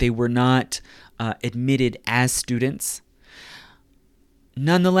 but they were not admitted as students.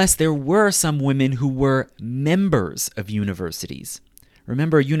 Nonetheless, there were some women who were members of universities.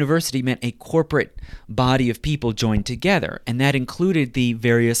 Remember, a university meant a corporate body of people joined together, and that included the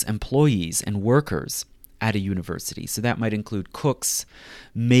various employees and workers at a university. So that might include cooks,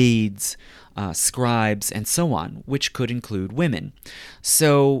 maids, scribes, and so on, which could include women.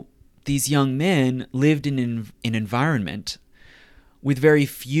 So these young men lived in an environment with very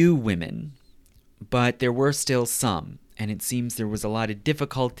few women, but there were still some. And it seems there was a lot of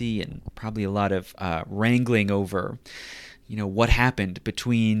difficulty and probably a lot of wrangling over what happened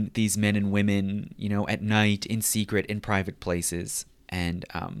between these men and women, at night, in secret, in private places, and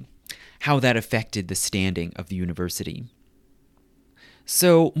how that affected the standing of the university.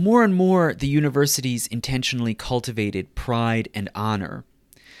 So more and more, the universities intentionally cultivated pride and honor.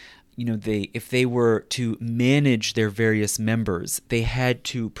 If they were to manage their various members, they had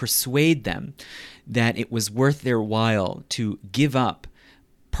to persuade them that it was worth their while to give up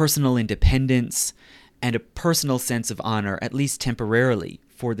personal independence and a personal sense of honor, at least temporarily,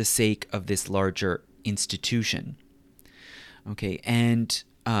 for the sake of this larger institution. Okay, and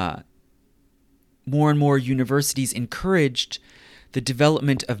more and more universities encouraged the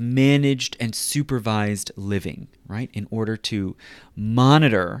development of managed and supervised living, right, in order to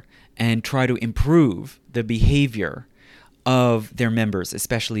monitor and try to improve the behavior of their members,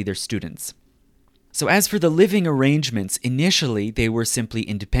 especially their students. So as for the living arrangements, initially they were simply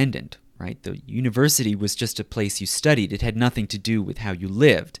independent, right? The university was just a place you studied. It had nothing to do with how you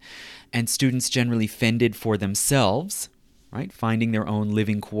lived. And students generally fended for themselves, right? Finding their own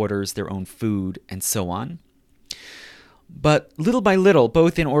living quarters, their own food, and so on. But little by little,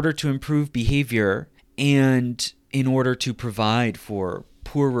 both in order to improve behavior and in order to provide for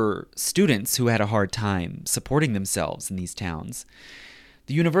poorer students who had a hard time supporting themselves in these towns,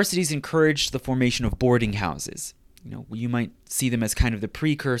 the universities encouraged the formation of boarding houses. You might see them as kind of the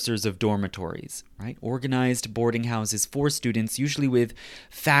precursors of dormitories, right? Organized boarding houses for students, usually with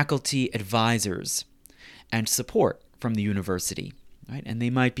faculty advisors and support from the university, right? And they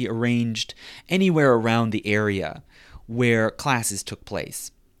might be arranged anywhere around the area where classes took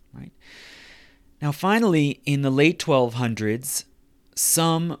place, right? Now, finally, in the late 1200s,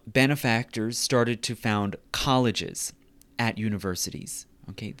 some benefactors started to found colleges at universities.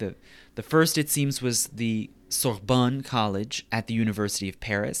 Okay, the first, it seems, was the Sorbonne College at the University of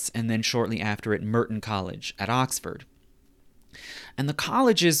Paris, and then shortly after it, Merton College at Oxford. And the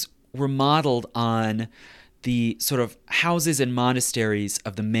colleges were modeled on the sort of houses and monasteries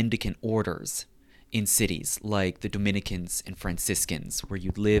of the mendicant orders in cities like the Dominicans and Franciscans, where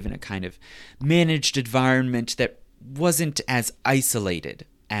you'd live in a kind of managed environment that wasn't as isolated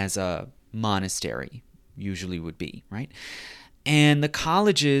as a monastery usually would be, right? And the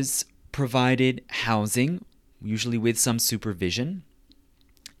colleges provided housing, usually with some supervision,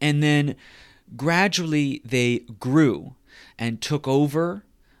 and then gradually they grew and took over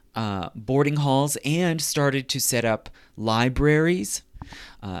boarding halls and started to set up libraries,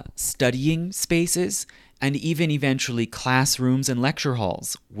 studying spaces, and even eventually classrooms and lecture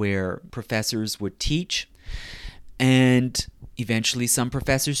halls where professors would teach. And eventually some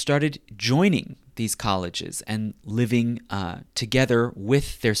professors started joining these colleges and living together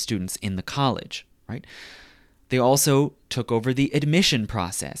with their students in the college, right? They also took over the admission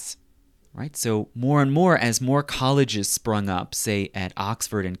process, right? So more and more, as more colleges sprung up, say at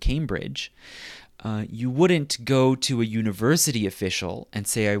Oxford and Cambridge, you wouldn't go to a university official and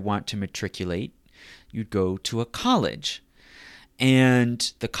say, I want to matriculate. You'd go to a college.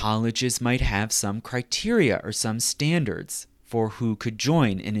 And the colleges might have some criteria or some standards for who could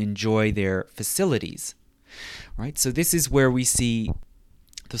join and enjoy their facilities, right? So this is where we see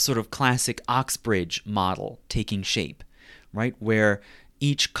the sort of classic Oxbridge model taking shape, right? Where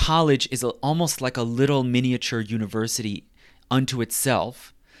each college is almost like a little miniature university unto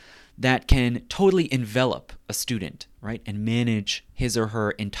itself that can totally envelop a student, right? And manage his or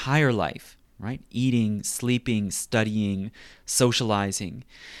her entire life, right? Eating, sleeping, studying, socializing.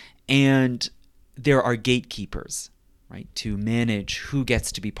 And there are gatekeepers, right? To manage who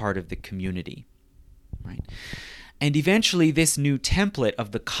gets to be part of the community, right? And eventually this new template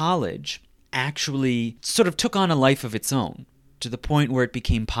of the college actually sort of took on a life of its own, to the point where it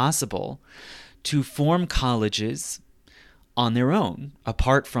became possible to form colleges on their own,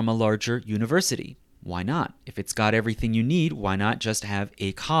 apart from a larger university. Why not? If it's got everything you need, why not just have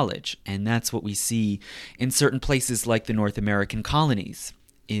a college? And that's what we see in certain places like the North American colonies,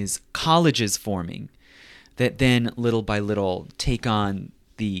 is colleges forming that then little by little take on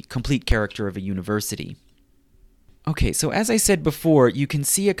the complete character of a university. Okay, so as I said before, you can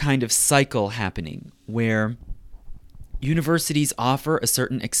see a kind of cycle happening where universities offer a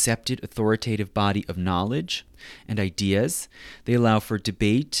certain accepted authoritative body of knowledge and ideas. They allow for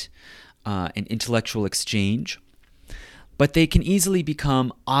debate and intellectual exchange, but they can easily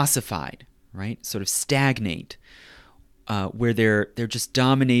become ossified, right? Sort of stagnate, where they're just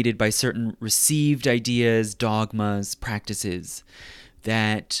dominated by certain received ideas, dogmas, practices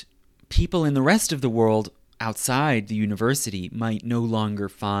that people in the rest of the world outside the university might no longer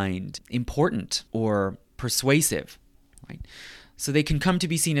find important or persuasive, right? So they can come to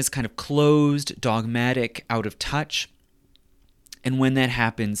be seen as kind of closed, dogmatic, out of touch. And when that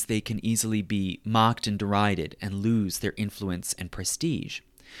happens, they can easily be mocked and derided and lose their influence and prestige.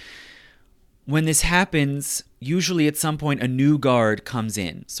 When this happens, usually at some point a new guard comes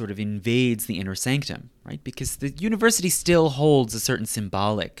in, sort of invades the inner sanctum, right? Because the university still holds a certain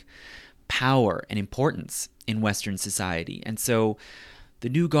symbolic power and importance in Western society. And so the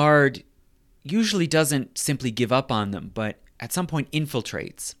new guard usually doesn't simply give up on them, but at some point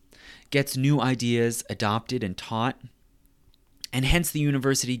infiltrates, gets new ideas adopted and taught, and hence the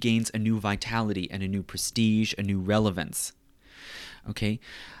university gains a new vitality and a new prestige, a new relevance. Okay?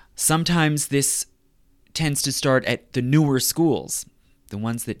 Sometimes this tends to start at the newer schools, the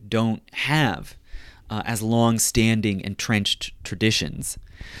ones that don't have as long-standing entrenched traditions.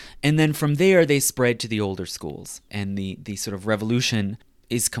 And then from there, they spread to the older schools, and the sort of revolution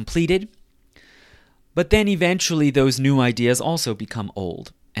is completed. But then eventually those new ideas also become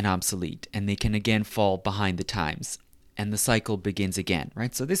old and obsolete, and they can again fall behind the times, and the cycle begins again,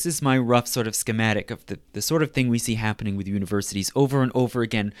 right? So this is my rough sort of schematic of the sort of thing we see happening with universities over and over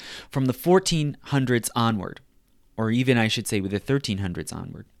again from the 1400s onward, or even I should say with the 1300s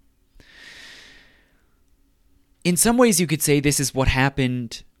onward. In some ways you could say this is what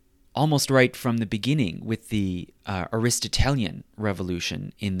happened almost right from the beginning with the Aristotelian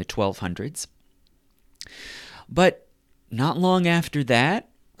revolution in the 1200s. But not long after that,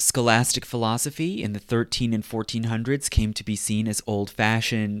 scholastic philosophy in the 13 and 1400s came to be seen as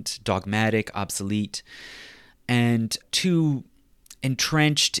old-fashioned, dogmatic, obsolete, and too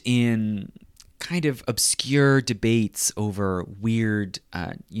entrenched in kind of obscure debates over weird,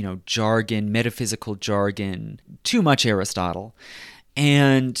 jargon, metaphysical jargon, too much Aristotle.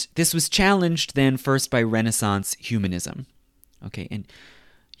 And this was challenged then first by Renaissance humanism. Okay, and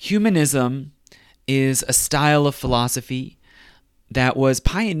humanism is a style of philosophy that was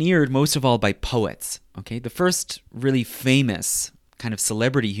pioneered most of all by poets. Okay, the first really famous kind of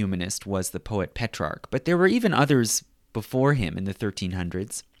celebrity humanist was the poet Petrarch, but there were even others before him in the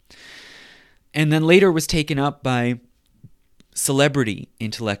 1300s. And then later was taken up by celebrity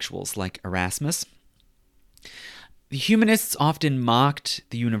intellectuals like Erasmus. The humanists often mocked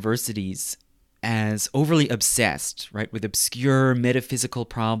the universities as overly obsessed, right, with obscure metaphysical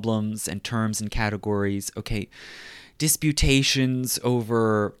problems and terms and categories. Okay, disputations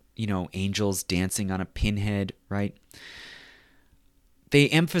over, angels dancing on a pinhead, right? They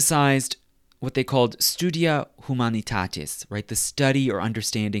emphasized what they called studia humanitatis, right? The study or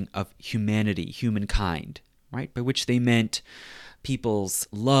understanding of humanity, humankind, right? By which they meant people's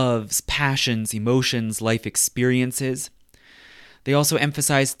loves, passions, emotions, life experiences. They also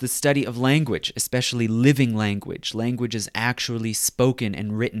emphasized the study of language, especially living language. Language is actually spoken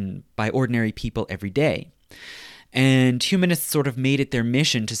and written by ordinary people every day. And humanists sort of made it their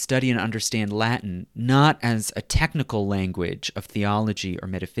mission to study and understand Latin, not as a technical language of theology or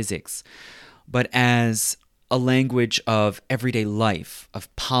metaphysics, but as a language of everyday life,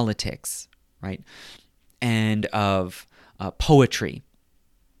 of politics, right? And of poetry,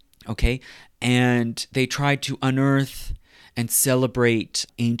 okay? And they tried to unearth and celebrate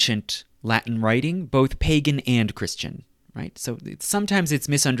ancient Latin writing, both pagan and Christian, right? So sometimes it's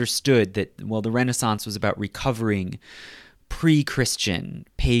misunderstood that, the Renaissance was about recovering pre-Christian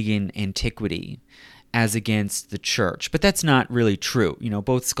pagan antiquity as against the church. But that's not really true.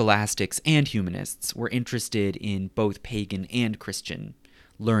 Both scholastics and humanists were interested in both pagan and Christian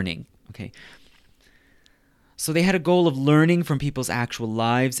learning, okay? So they had a goal of learning from people's actual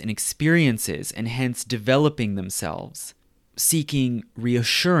lives and experiences and hence developing themselves, seeking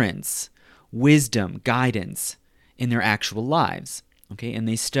reassurance, wisdom, guidance in their actual lives. Okay, and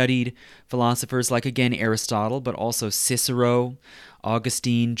they studied philosophers like, again, Aristotle, but also Cicero,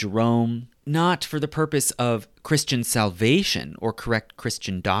 Augustine, Jerome, not for the purpose of Christian salvation or correct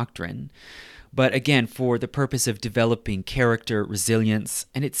Christian doctrine, but again, for the purpose of developing character, resilience.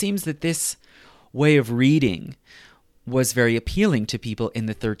 And it seems that this way of reading was very appealing to people in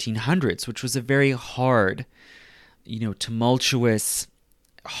the 1300s, which was a very hard, tumultuous,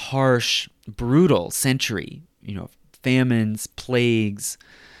 harsh, brutal century, famines, plagues,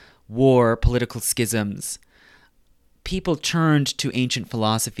 war, political schisms. People turned to ancient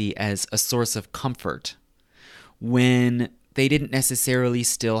philosophy as a source of comfort when they didn't necessarily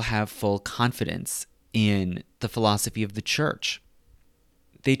still have full confidence in the philosophy of the church.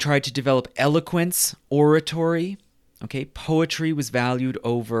 They tried to develop eloquence, oratory. Okay, poetry was valued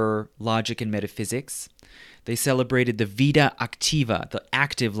over logic and metaphysics. They celebrated the vita activa, the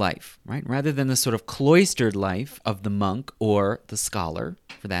active life, right? Rather than the sort of cloistered life of the monk or the scholar,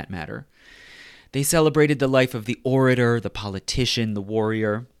 for that matter. They celebrated the life of the orator, the politician, the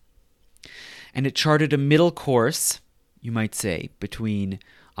warrior. And it charted a middle course, you might say, between,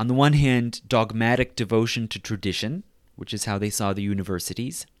 on the one hand, dogmatic devotion to tradition, which is how they saw the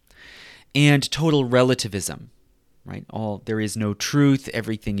universities, and total relativism, right? There is no truth,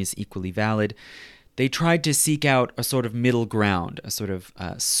 everything is equally valid. They tried to seek out a sort of middle ground, a sort of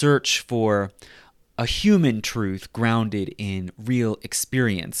search for a human truth grounded in real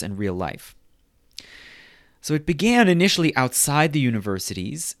experience and real life. So it began initially outside the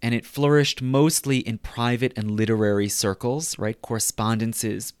universities, and it flourished mostly in private and literary circles, right?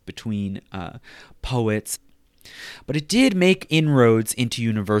 Correspondences between poets. But it did make inroads into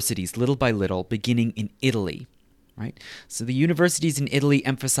universities little by little, beginning in Italy, right? So the universities in Italy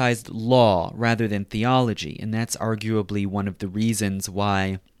emphasized law rather than theology, and that's arguably one of the reasons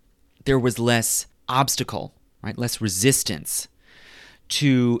why there was less obstacle, right? Less resistance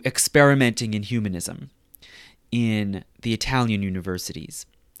to experimenting in humanism in the Italian universities.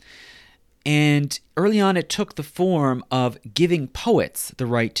 And early on, it took the form of giving poets the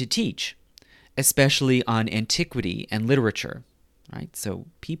right to teach, especially on antiquity and literature, right? So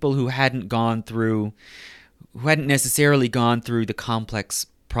people who hadn't necessarily gone through the complex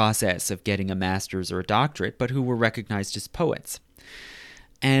process of getting a master's or a doctorate, but who were recognized as poets.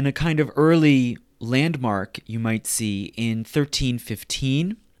 And a kind of early landmark you might see in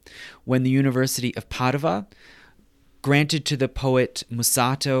 1315, when the University of Padua granted to the poet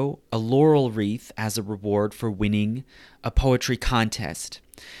Musato a laurel wreath as a reward for winning a poetry contest.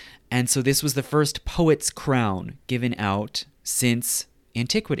 And so this was the first poet's crown given out since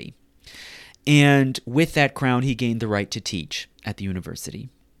antiquity. And with that crown, he gained the right to teach at the university.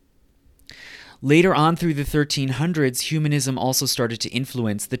 Later on through the 1300s, humanism also started to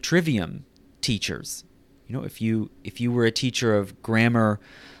influence the trivium teachers. You know, if you were a teacher of grammar,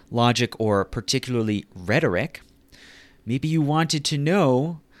 logic, or particularly rhetoric, maybe you wanted to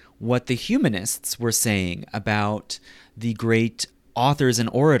know what the humanists were saying about the great authors and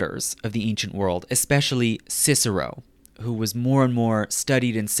orators of the ancient world, especially Cicero, who was more and more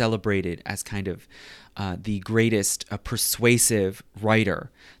studied and celebrated as kind of the greatest persuasive writer,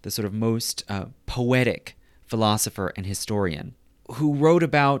 the sort of most poetic philosopher and historian, who wrote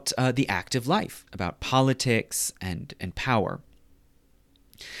about the active life, about politics and power.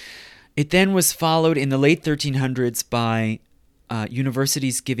 It then was followed in the late 1300s by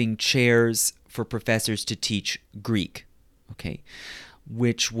universities giving chairs for professors to teach Greek, okay,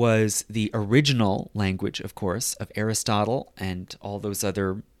 which was the original language, of course, of Aristotle and all those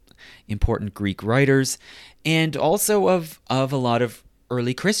other important Greek writers, and also of a lot of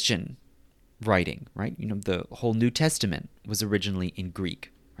early Christian writing, right? You know, the whole New Testament was originally in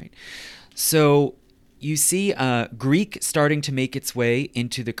Greek, right? So you see Greek starting to make its way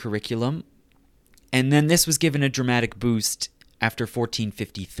into the curriculum, and then this was given a dramatic boost after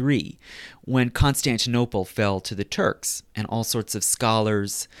 1453, when Constantinople fell to the Turks, and all sorts of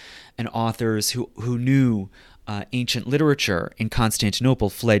scholars and authors who knew ancient literature in Constantinople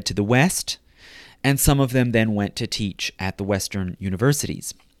fled to the West, and some of them then went to teach at the Western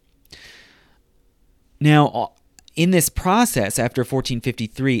universities. Now, in this process, after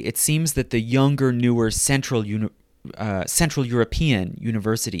 1453, it seems that the younger, newer Central European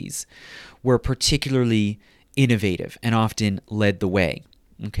universities were particularly innovative and often led the way.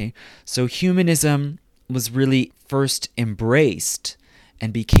 Okay, so humanism was really first embraced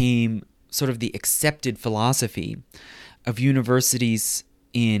and became sort of the accepted philosophy of universities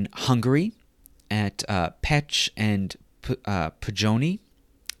in Hungary at Pécs and Pozsony.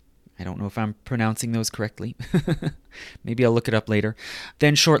 I don't know if I'm pronouncing those correctly. Maybe I'll look it up later.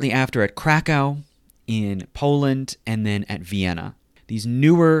 Then shortly after at Krakow in Poland, and then at Vienna. These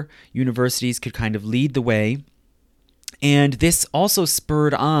newer universities could kind of lead the way, and this also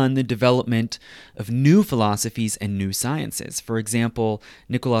spurred on the development of new philosophies and new sciences. For example,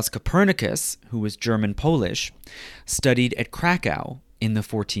 Nicolaus Copernicus, who was German-Polish, studied at Krakow in the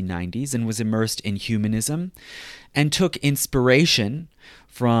 1490s and was immersed in humanism and took inspiration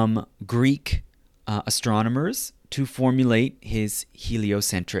from Greek astronomers to formulate his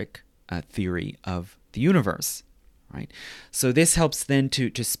heliocentric theory of the universe. Right? So this helps then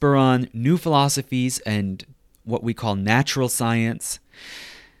to spur on new philosophies and what we call natural science.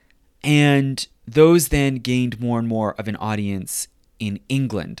 And those then gained more and more of an audience in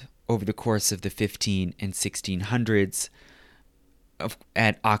England over the course of the 15 and 1600s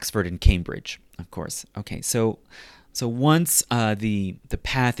at Oxford and Cambridge, of course. Okay, so once the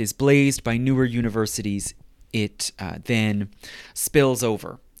path is blazed by newer universities, it then spills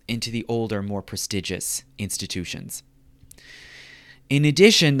over into the older, more prestigious institutions. In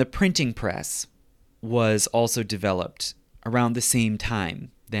addition, the printing press was also developed around the same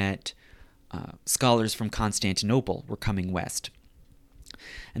time that scholars from Constantinople were coming west.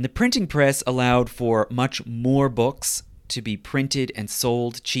 And the printing press allowed for much more books to be printed and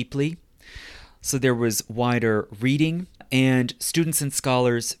sold cheaply. So there was wider reading, and students and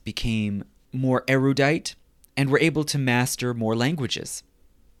scholars became more erudite and were able to master more languages.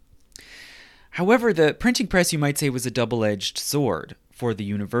 However, the printing press, you might say, was a double-edged sword for the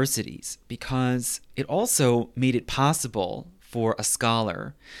universities because it also made it possible for a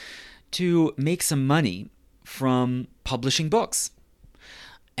scholar to make some money from publishing books.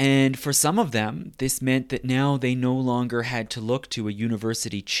 And for some of them, this meant that now they no longer had to look to a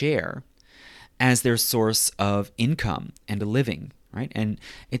university chair as their source of income and a living, right? And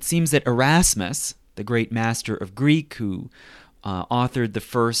it seems that Erasmus, the great master of Greek who authored the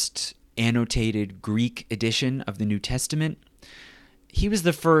first annotated Greek edition of the New Testament, he was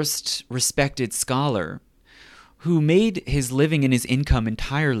the first respected scholar who made his living and his income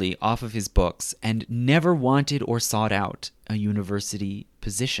entirely off of his books and never wanted or sought out a university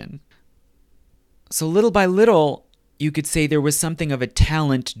position. So little by little, you could say there was something of a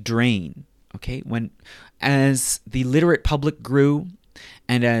talent drain, okay? As the literate public grew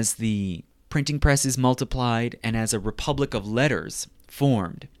and as the printing presses multiplied and as a republic of letters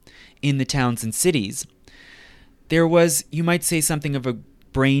formed in the towns and cities, there was, you might say, something of a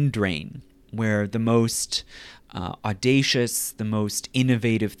brain drain where the most audacious, the most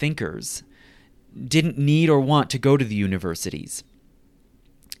innovative thinkers didn't need or want to go to the universities.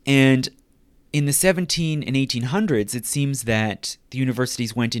 And in the 17 and 1800s, it seems that the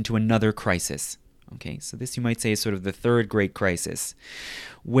universities went into another crisis. Okay, so this you might say is sort of the third great crisis,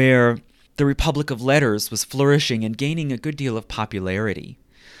 where the Republic of Letters was flourishing and gaining a good deal of popularity,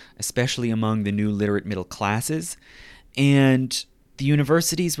 especially among the new literate middle classes, and the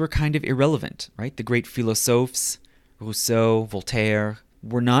universities were kind of irrelevant, right? The great philosophes, Rousseau, Voltaire,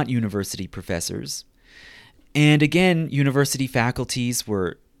 were not university professors. And again, university faculties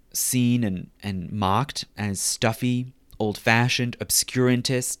were seen and mocked as stuffy, old-fashioned,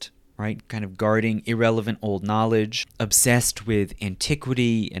 obscurantist, right? Kind of guarding irrelevant old knowledge, obsessed with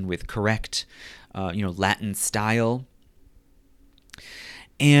antiquity and with correct, Latin style.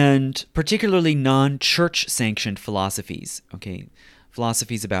 And particularly non-church sanctioned philosophies, okay?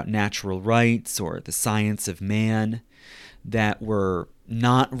 Philosophies about natural rights or the science of man that were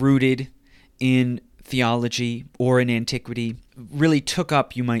not rooted in theology or in antiquity really took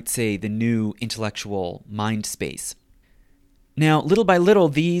up, you might say, the new intellectual mind space. Now, little by little,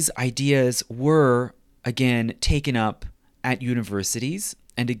 these ideas were, again, taken up at universities,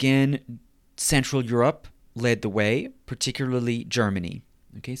 and again, Central Europe led the way, particularly Germany.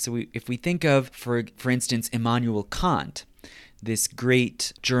 Okay, so if we think of, for instance, Immanuel Kant, this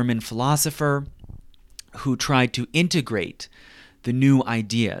great German philosopher who tried to integrate the new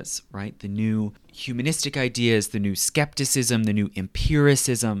ideas, right? The new humanistic ideas, the new skepticism, the new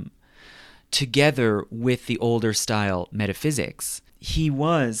empiricism, together with the older style metaphysics. He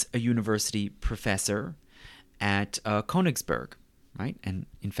was a university professor at Königsberg, right? And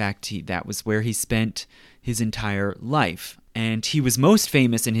in fact, that was where he spent his entire life. And he was most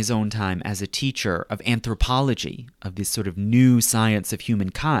famous in his own time as a teacher of anthropology, of this sort of new science of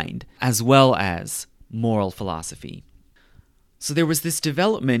humankind, as well as moral philosophy. So there was this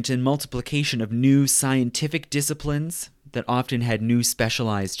development and multiplication of new scientific disciplines that often had new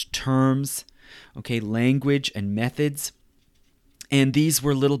specialized terms, okay, language and methods. And these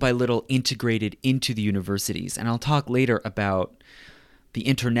were little by little integrated into the universities. And I'll talk later about the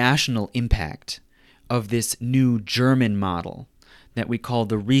international impact of this new German model that we call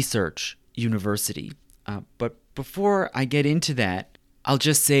the research university. But before I get into that, I'll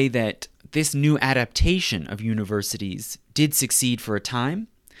just say that this new adaptation of universities did succeed for a time,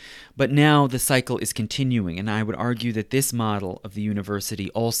 but now the cycle is continuing, and I would argue that this model of the university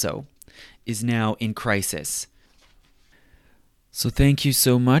also is now in crisis. So thank you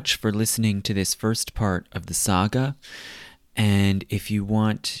so much for listening to this first part of the saga. And if you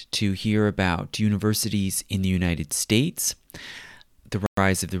want to hear about universities in the United States, the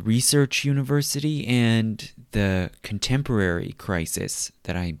rise of the research university, and the contemporary crisis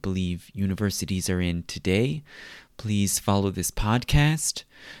that I believe universities are in today, please follow this podcast.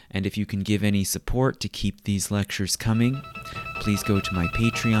 And if you can give any support to keep these lectures coming, please go to my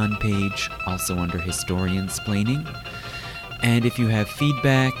Patreon page, also under Historiansplaining. And if you have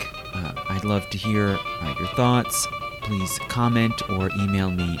feedback, I'd love to hear your thoughts. Please comment or email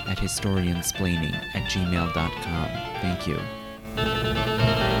me at historiansplaining@gmail.com. Thank you.